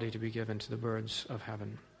 their body to be given to the birds of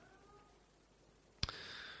heaven.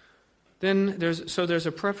 Then there's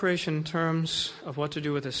a preparation in terms of what to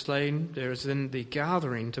do with the slain. There's then the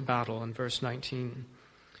gathering to battle in verse 19.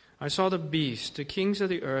 "I saw the beast, the kings of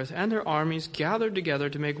the earth, and their armies gathered together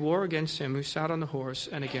to make war against him who sat on the horse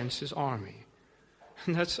and against his army."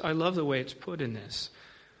 And I love the way it's put in this.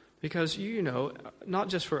 Because, you know, not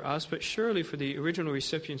just for us, but surely for the original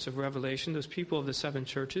recipients of Revelation, those people of the seven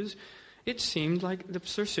churches, it seemed like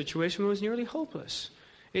their situation was nearly hopeless.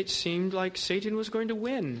 It seemed like Satan was going to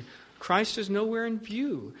win. Christ is nowhere in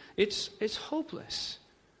view. It's hopeless.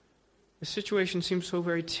 The situation seems so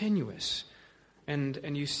very tenuous.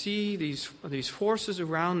 And you see these forces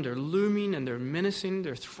around, they're looming and they're menacing,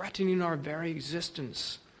 they're threatening our very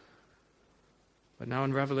existence. But now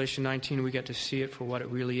in Revelation 19, we get to see it for what it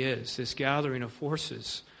really is. This gathering of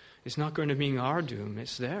forces is not going to be our doom,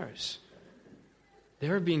 it's theirs.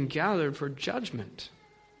 They're being gathered for judgment.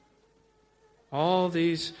 All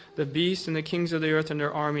these, the beasts and the kings of the earth and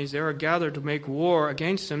their armies, they are gathered to make war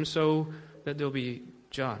against them so that they'll be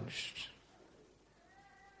judged.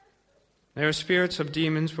 There are spirits of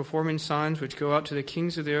demons performing signs which go out to the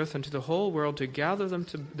kings of the earth and to the whole world to gather them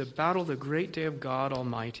to the battle, the great day of God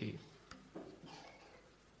Almighty.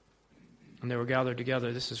 And they were gathered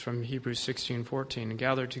together. This is from Hebrews 16:14, and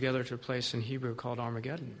gathered together to a place in Hebrew called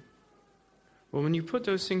Armageddon. Well, when you put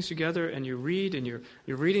those things together and you read, and you're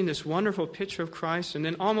reading this wonderful picture of Christ, and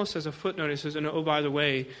then almost as a footnote it says, and oh, by the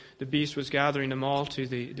way, the beast was gathering them all to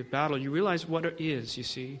the battle, you realize what it is, you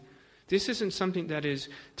see. This isn't something that is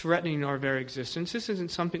threatening our very existence. This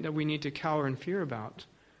isn't something that we need to cower in fear about.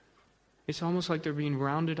 It's almost like they're being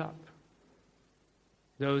rounded up.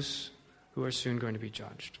 Those who are soon going to be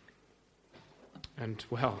judged. And,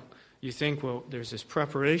 well, you think, well, there's this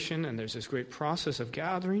preparation and there's this great process of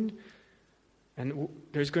gathering, and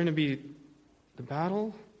there's going to be the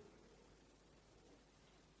battle.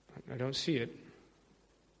 I don't see it.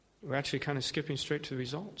 We're actually kind of skipping straight to the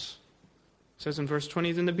results. It says in verse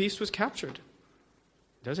 20, then the beast was captured.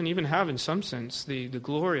 It doesn't even have, in some sense, the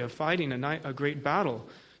glory of fighting a great battle.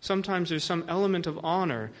 Sometimes there's some element of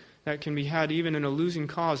honor that can be had even in a losing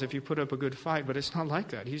cause if you put up a good fight, but it's not like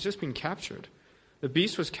that. He's just been captured. The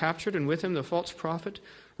beast was captured, and with him the false prophet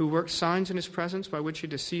who worked signs in his presence by which he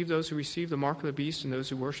deceived those who received the mark of the beast and those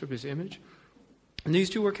who worship his image. And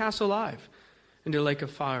these two were cast alive into a lake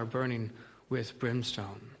of fire burning with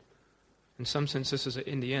brimstone. In some sense, this is,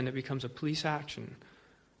 in the end, it becomes a police action.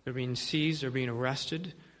 They're being seized, they're being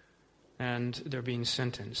arrested, and they're being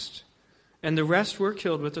sentenced. And the rest were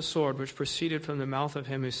killed with the sword which proceeded from the mouth of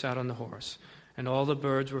him who sat on the horse, and all the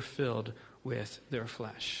birds were filled with their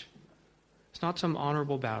flesh. It's not some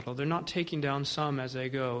honorable battle. They're not taking down some as they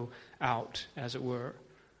go out, as it were.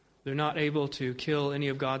 They're not able to kill any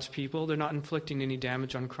of God's people. They're not inflicting any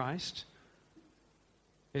damage on Christ.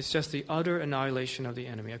 It's just the utter annihilation of the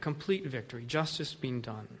enemy, a complete victory, justice being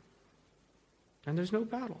done. And there's no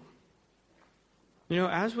battle.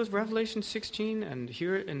 As with Revelation 16 and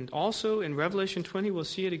here and also in Revelation 20, we'll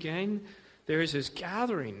see it again, there is this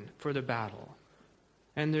gathering for the battle.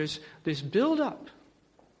 And there's this build-up.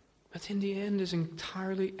 But in the end is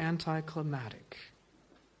entirely anticlimactic.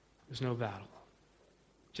 There's no battle.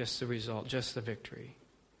 Just the result, just the victory.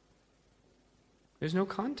 There's no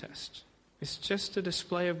contest. It's just a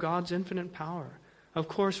display of God's infinite power. Of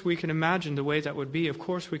course, we can imagine the way that would be. Of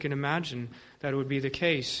course, we can imagine that it would be the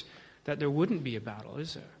case that there wouldn't be a battle,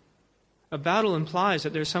 is there? A battle implies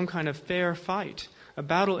that there's some kind of fair fight. A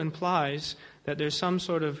battle implies that there's some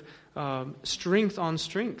sort of strength on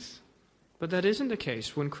strength. But that isn't the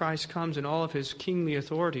case when Christ comes in all of his kingly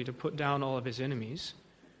authority to put down all of his enemies.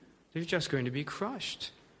 They're just going to be crushed.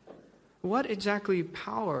 What exactly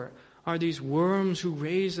power are these worms who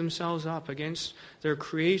raise themselves up against their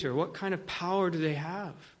Creator? What kind of power do they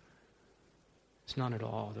have? It's none at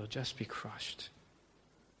all. They'll just be crushed.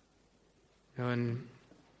 In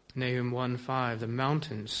Nahum 1:5, the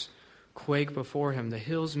mountains quake before him, the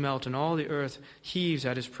hills melt, and all the earth heaves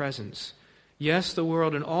at his presence. Yes, the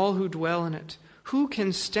world and all who dwell in it. Who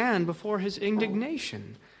can stand before his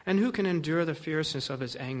indignation? And who can endure the fierceness of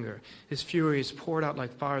his anger? His fury is poured out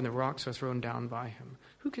like fire, and the rocks are thrown down by him.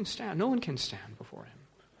 Who can stand? No one can stand before him.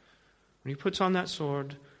 When he puts on that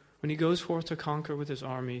sword, when he goes forth to conquer with his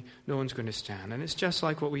army, no one's going to stand. And it's just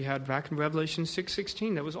like what we had back in Revelation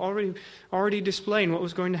 6:16 that was already displaying what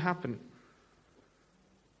was going to happen.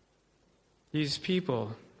 These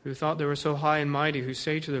people who thought they were so high and mighty, who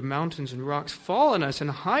say to the mountains and rocks, fall on us and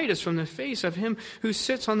hide us from the face of him who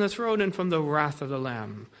sits on the throne and from the wrath of the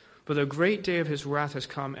Lamb. For the great day of his wrath has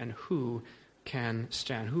come, and who can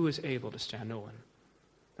stand? Who is able to stand? No one.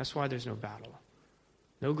 That's why there's no battle.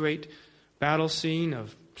 No great battle scene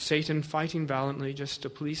of Satan fighting valiantly, just a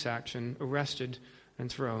police action, arrested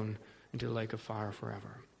and thrown into the lake of fire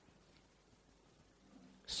forever.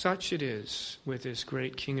 Such it is with this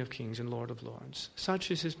great King of Kings and Lord of Lords. Such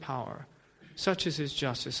is his power. Such is his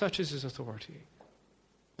justice. Such is his authority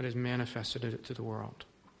that is manifested it to the world.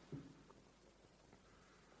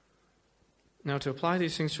 Now, to apply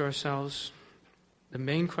these things to ourselves, the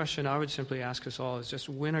main question I would simply ask us all is just,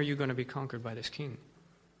 when are you going to be conquered by this king?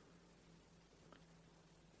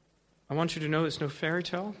 I want you to know it's no fairy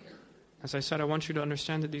tale. As I said, I want you to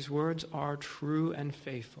understand that these words are true and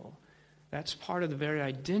faithful. That's part of the very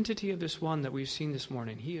identity of this one that we've seen this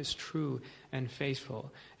morning. He is true and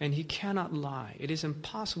faithful, and he cannot lie. It is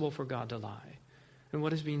impossible for God to lie. And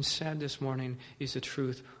what is being said this morning is the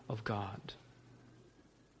truth of God.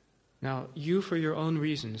 Now, you, for your own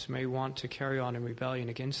reasons, may want to carry on in rebellion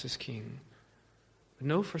against this king. But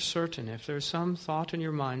know for certain, if there's some thought in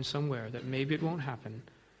your mind somewhere that maybe it won't happen,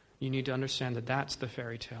 you need to understand that that's the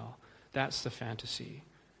fairy tale. That's the fantasy.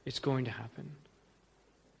 It's going to happen.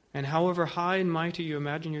 And however high and mighty you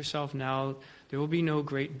imagine yourself now, there will be no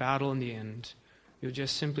great battle in the end. You'll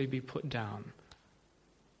just simply be put down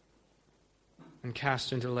and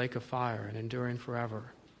cast into the lake of fire and enduring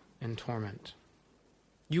forever in torment.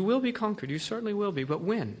 You will be conquered. You certainly will be. But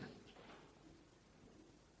when?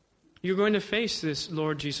 You're going to face this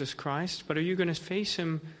Lord Jesus Christ, but are you going to face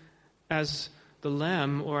him as the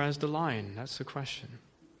lamb or as the lion? That's the question.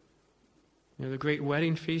 The great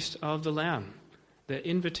wedding feast of the Lamb. The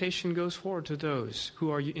invitation goes forward to those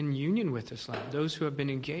who are in union with this Lamb, those who have been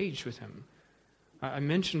engaged with him. I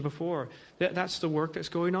mentioned before that that's the work that's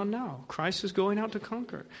going on now. Christ is going out to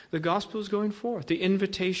conquer. The gospel is going forth. The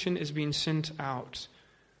invitation is being sent out.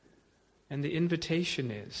 And the invitation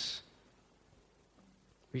is,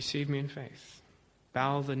 receive me in faith.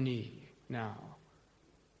 Bow the knee now,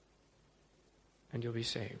 and you'll be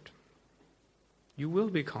saved. You will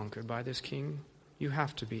be conquered by this king. You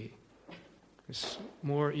have to be. It's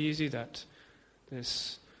more easy that the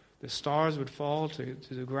stars would fall to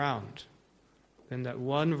the ground than that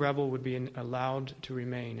one rebel would be allowed to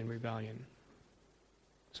remain in rebellion.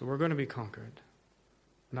 So we're going to be conquered.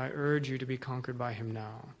 And I urge you to be conquered by him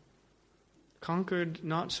now. Conquered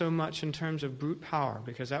not so much in terms of brute power,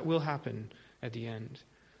 because that will happen at the end.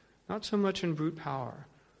 Not so much in brute power,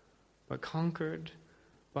 but conquered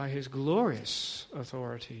by his glorious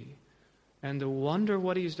authority and the wonder of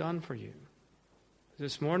what he's done for you.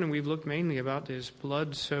 This morning we've looked mainly about his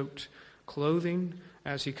blood-soaked clothing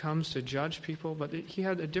as he comes to judge people, but he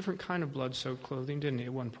had a different kind of blood-soaked clothing, didn't he,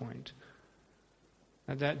 at one point?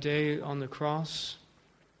 At that day on the cross,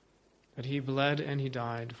 that he bled and he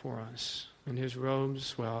died for us. And his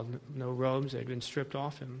robes, well, no robes, they'd been stripped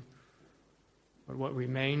off him. But what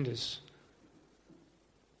remained is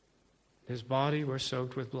his body were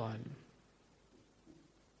soaked with blood.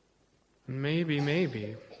 And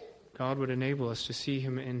maybe, God would enable us to see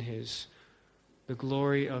him in his the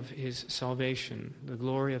glory of his salvation, the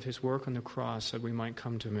glory of his work on the cross, that we might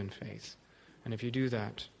come to him in faith. And if you do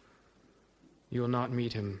that, you will not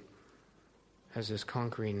meet him as this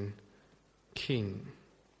conquering king,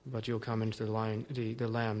 but you'll come into the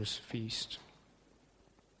Lamb's feast.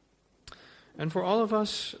 And for all of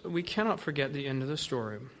us, we cannot forget the end of the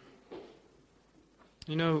story.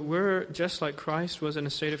 You know, we're just like Christ was in a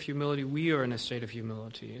state of humility. We are in a state of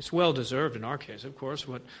humility. It's well-deserved in our case, of course.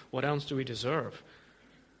 What else do we deserve?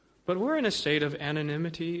 But we're in a state of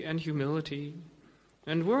anonymity and humility.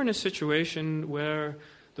 And we're in a situation where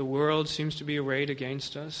the world seems to be arrayed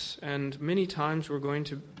against us. And many times we're going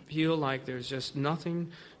to feel like there's just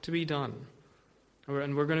nothing to be done.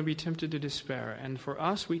 And we're going to be tempted to despair. And for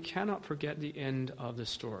us, we cannot forget the end of the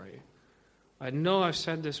story. I know I've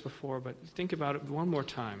said this before, but think about it one more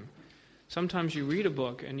time. Sometimes you read a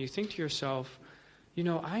book and you think to yourself, you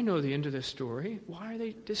know, I know the end of this story. Why are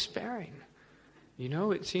they despairing? You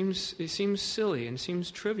know, it seems silly and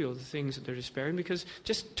seems trivial, the things that they're despairing, because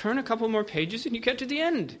just turn a couple more pages and you get to the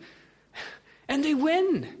end. And they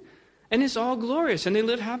win. And it's all glorious. And they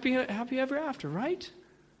live happy ever after, right?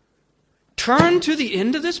 Turn to the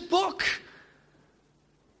end of this book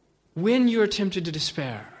when you're tempted to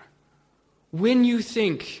despair. When you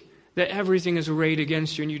think that everything is arrayed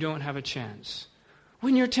against you and you don't have a chance.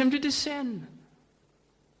 When you're tempted to sin.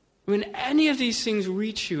 When any of these things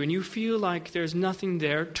reach you and you feel like there's nothing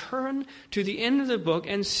there, turn to the end of the book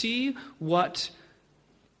and see how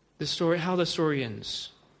the story ends.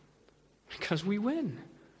 Because we win.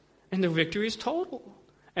 And the victory is total.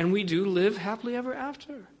 And we do live happily ever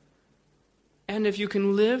after. And if you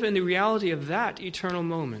can live in the reality of that eternal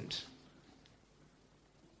moment,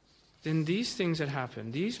 then these things that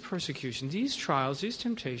happen, these persecutions, these trials, these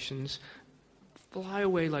temptations, fly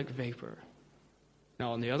away like vapor.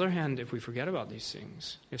 Now, on the other hand, if we forget about these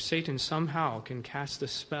things, if Satan somehow can cast the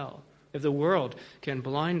spell, if the world can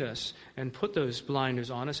blind us and put those blinders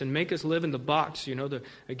on us and make us live in the box, you know, the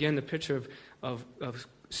picture of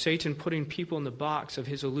Satan putting people in the box of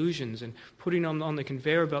his illusions and putting them on the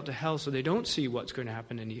conveyor belt to hell so they don't see what's going to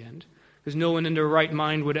happen in the end. Because no one in their right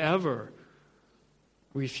mind would ever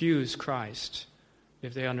refuse Christ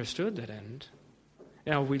if they understood that end.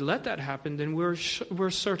 Now, if we let that happen, then we're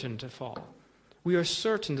certain to fall. We are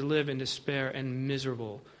certain to live in despair and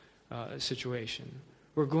miserable situation.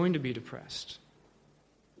 We're going to be depressed.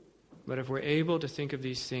 But if we're able to think of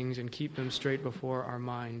these things and keep them straight before our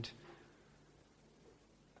mind,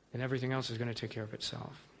 then everything else is going to take care of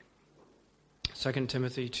itself. 2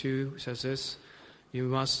 Timothy 2 says this, "You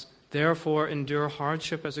must therefore endure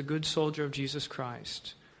hardship as a good soldier of Jesus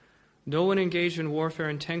Christ. No one engaged in warfare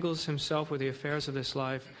entangles himself with the affairs of this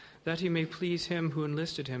life, that he may please him who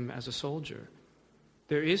enlisted him as a soldier."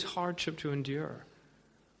 There is hardship to endure,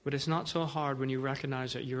 but it's not so hard when you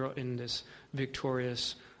recognize that you're in this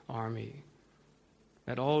victorious army,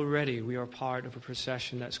 that already we are part of a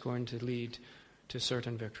procession that's going to lead to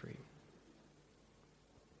certain victory.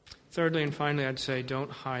 Thirdly and finally, I'd say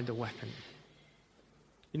don't hide the weapon.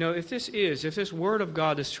 You know, if this Word of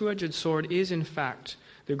God, this two-edged sword, is in fact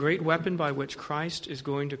the great weapon by which Christ is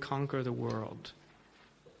going to conquer the world,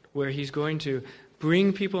 where he's going to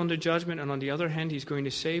bring people into judgment, and on the other hand, he's going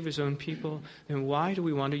to save his own people, then why do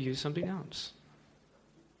we want to use something else?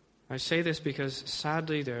 I say this because,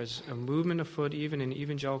 sadly, there's a movement afoot, even in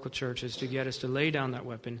evangelical churches, to get us to lay down that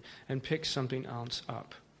weapon and pick something else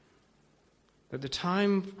up. That the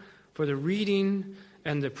time for the reading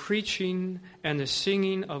and the preaching and the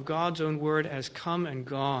singing of God's own word has come and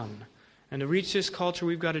gone. And to reach this culture,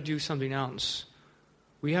 we've got to do something else.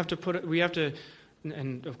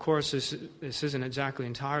 And of course, this isn't exactly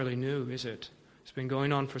entirely new, is it? It's been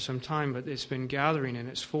going on for some time, but it's been gathering in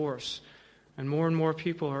its force. And more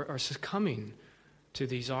people are succumbing to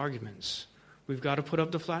these arguments. We've got to put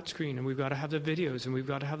up the flat screen, and we've got to have the videos, and we've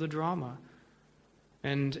got to have the drama.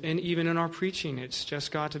 And even in our preaching, it's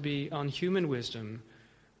just got to be on human wisdom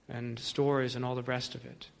and stories and all the rest of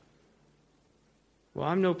it. Well,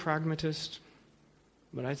 I'm no pragmatist,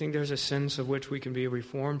 but I think there's a sense of which we can be a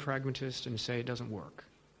reformed pragmatist and say it doesn't work.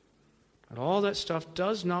 But all that stuff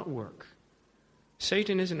does not work.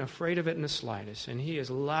 Satan isn't afraid of it in the slightest, and he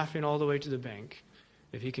is laughing all the way to the bank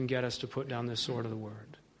if he can get us to put down this sword of the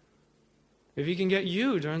word. If he can get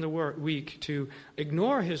you during the week to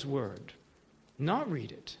ignore his word, not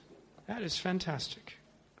read it, that is fantastic.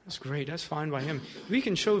 That's great. That's fine by him. We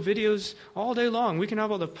can show videos all day long. We can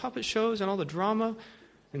have all the puppet shows and all the drama,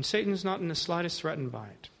 and Satan's not in the slightest threatened by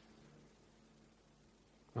it.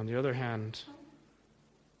 On the other hand,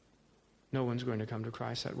 no one's going to come to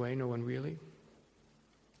Christ that way. No one really.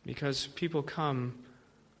 Because people come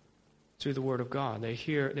through the word of God.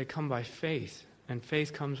 They come by faith, and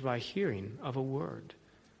faith comes by hearing of a word.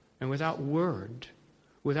 And without word,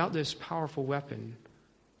 without this powerful weapon,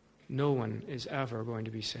 no one is ever going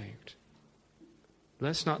to be saved.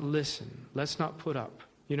 Let's not listen. Let's not put up.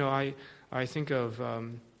 I think of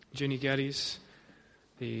Ginny Geddes,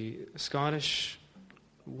 the Scottish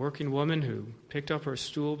working woman who picked up her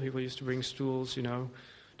stool. People used to bring stools,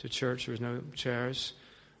 to church. There was no chairs.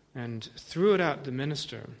 And threw it at the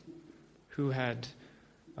minister who had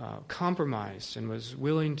compromised and was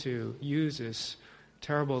willing to use this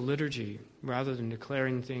terrible liturgy rather than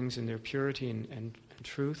declaring things in their purity and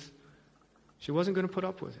truth. She wasn't going to put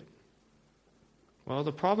up with it. Well,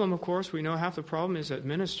 the problem, of course, we know half the problem is that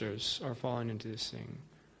ministers are falling into this thing.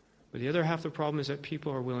 But the other half the problem is that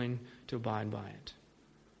people are willing to abide by it.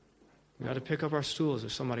 We've got to pick up our stools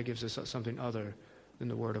if somebody gives us something other than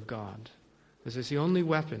the Word of God. Because it's the only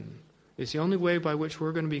weapon. It's the only way by which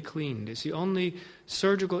we're going to be cleaned. It's the only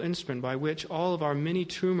surgical instrument by which all of our many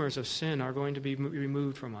tumors of sin are going to be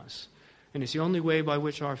removed from us. And it's the only way by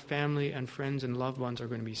which our family and friends and loved ones are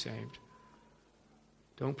going to be saved.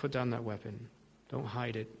 Don't put down that weapon. Don't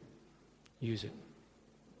hide it. Use it.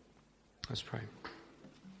 Let's pray.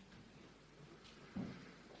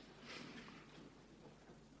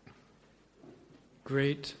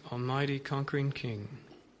 Great, almighty, conquering King,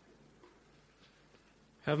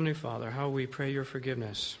 Heavenly Father, how we pray your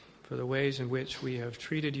forgiveness for the ways in which we have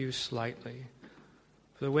treated you slightly,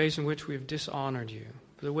 for the ways in which we have dishonored you,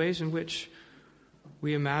 for the ways in which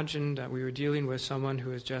we imagined that we were dealing with someone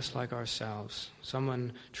who is just like ourselves,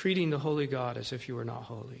 someone treating the holy God as if you were not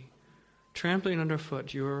holy, trampling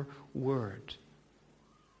underfoot your word.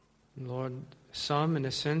 And Lord, some in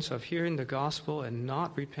the sense of hearing the gospel and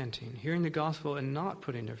not repenting, hearing the gospel and not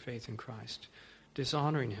putting their faith in Christ,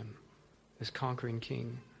 dishonoring him as conquering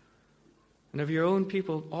King. And of your own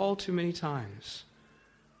people all too many times,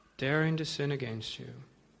 daring to sin against you,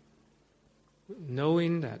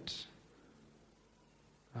 knowing that,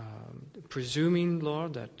 presuming,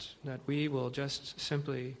 Lord, that we will just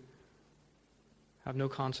simply have no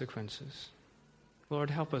consequences. Lord,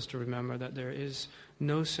 help us to remember that there is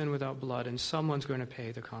no sin without blood, and someone's going to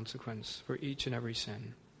pay the consequence for each and every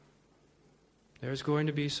sin. There's going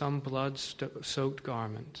to be some blood-soaked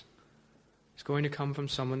garment. It's going to come from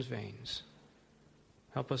someone's veins.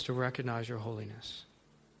 Help us to recognize your holiness.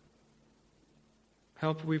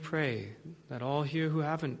 Help, we pray, that all here who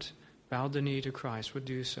haven't bowed the knee to Christ would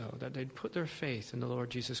do so, that they'd put their faith in the Lord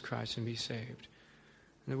Jesus Christ and be saved.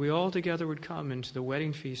 And that we all together would come into the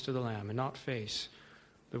wedding feast of the Lamb and not face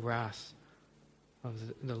the wrath of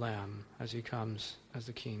the Lamb as he comes as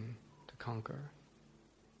the King to conquer.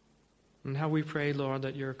 And how we pray, Lord,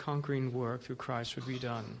 that your conquering work through Christ would be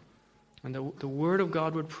done, and that the word of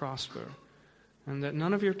God would prosper, and that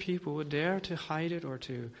none of your people would dare to hide it or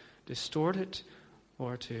to distort it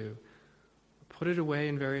or to put it away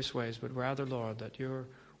in various ways, but rather, Lord, that your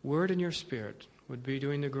word and your spirit would be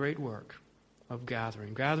doing the great work of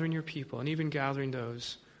gathering your people, and even gathering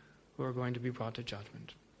those who are going to be brought to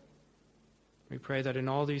judgment. We pray that in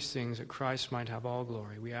all these things that Christ might have all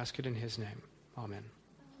glory. We ask it in his name. Amen.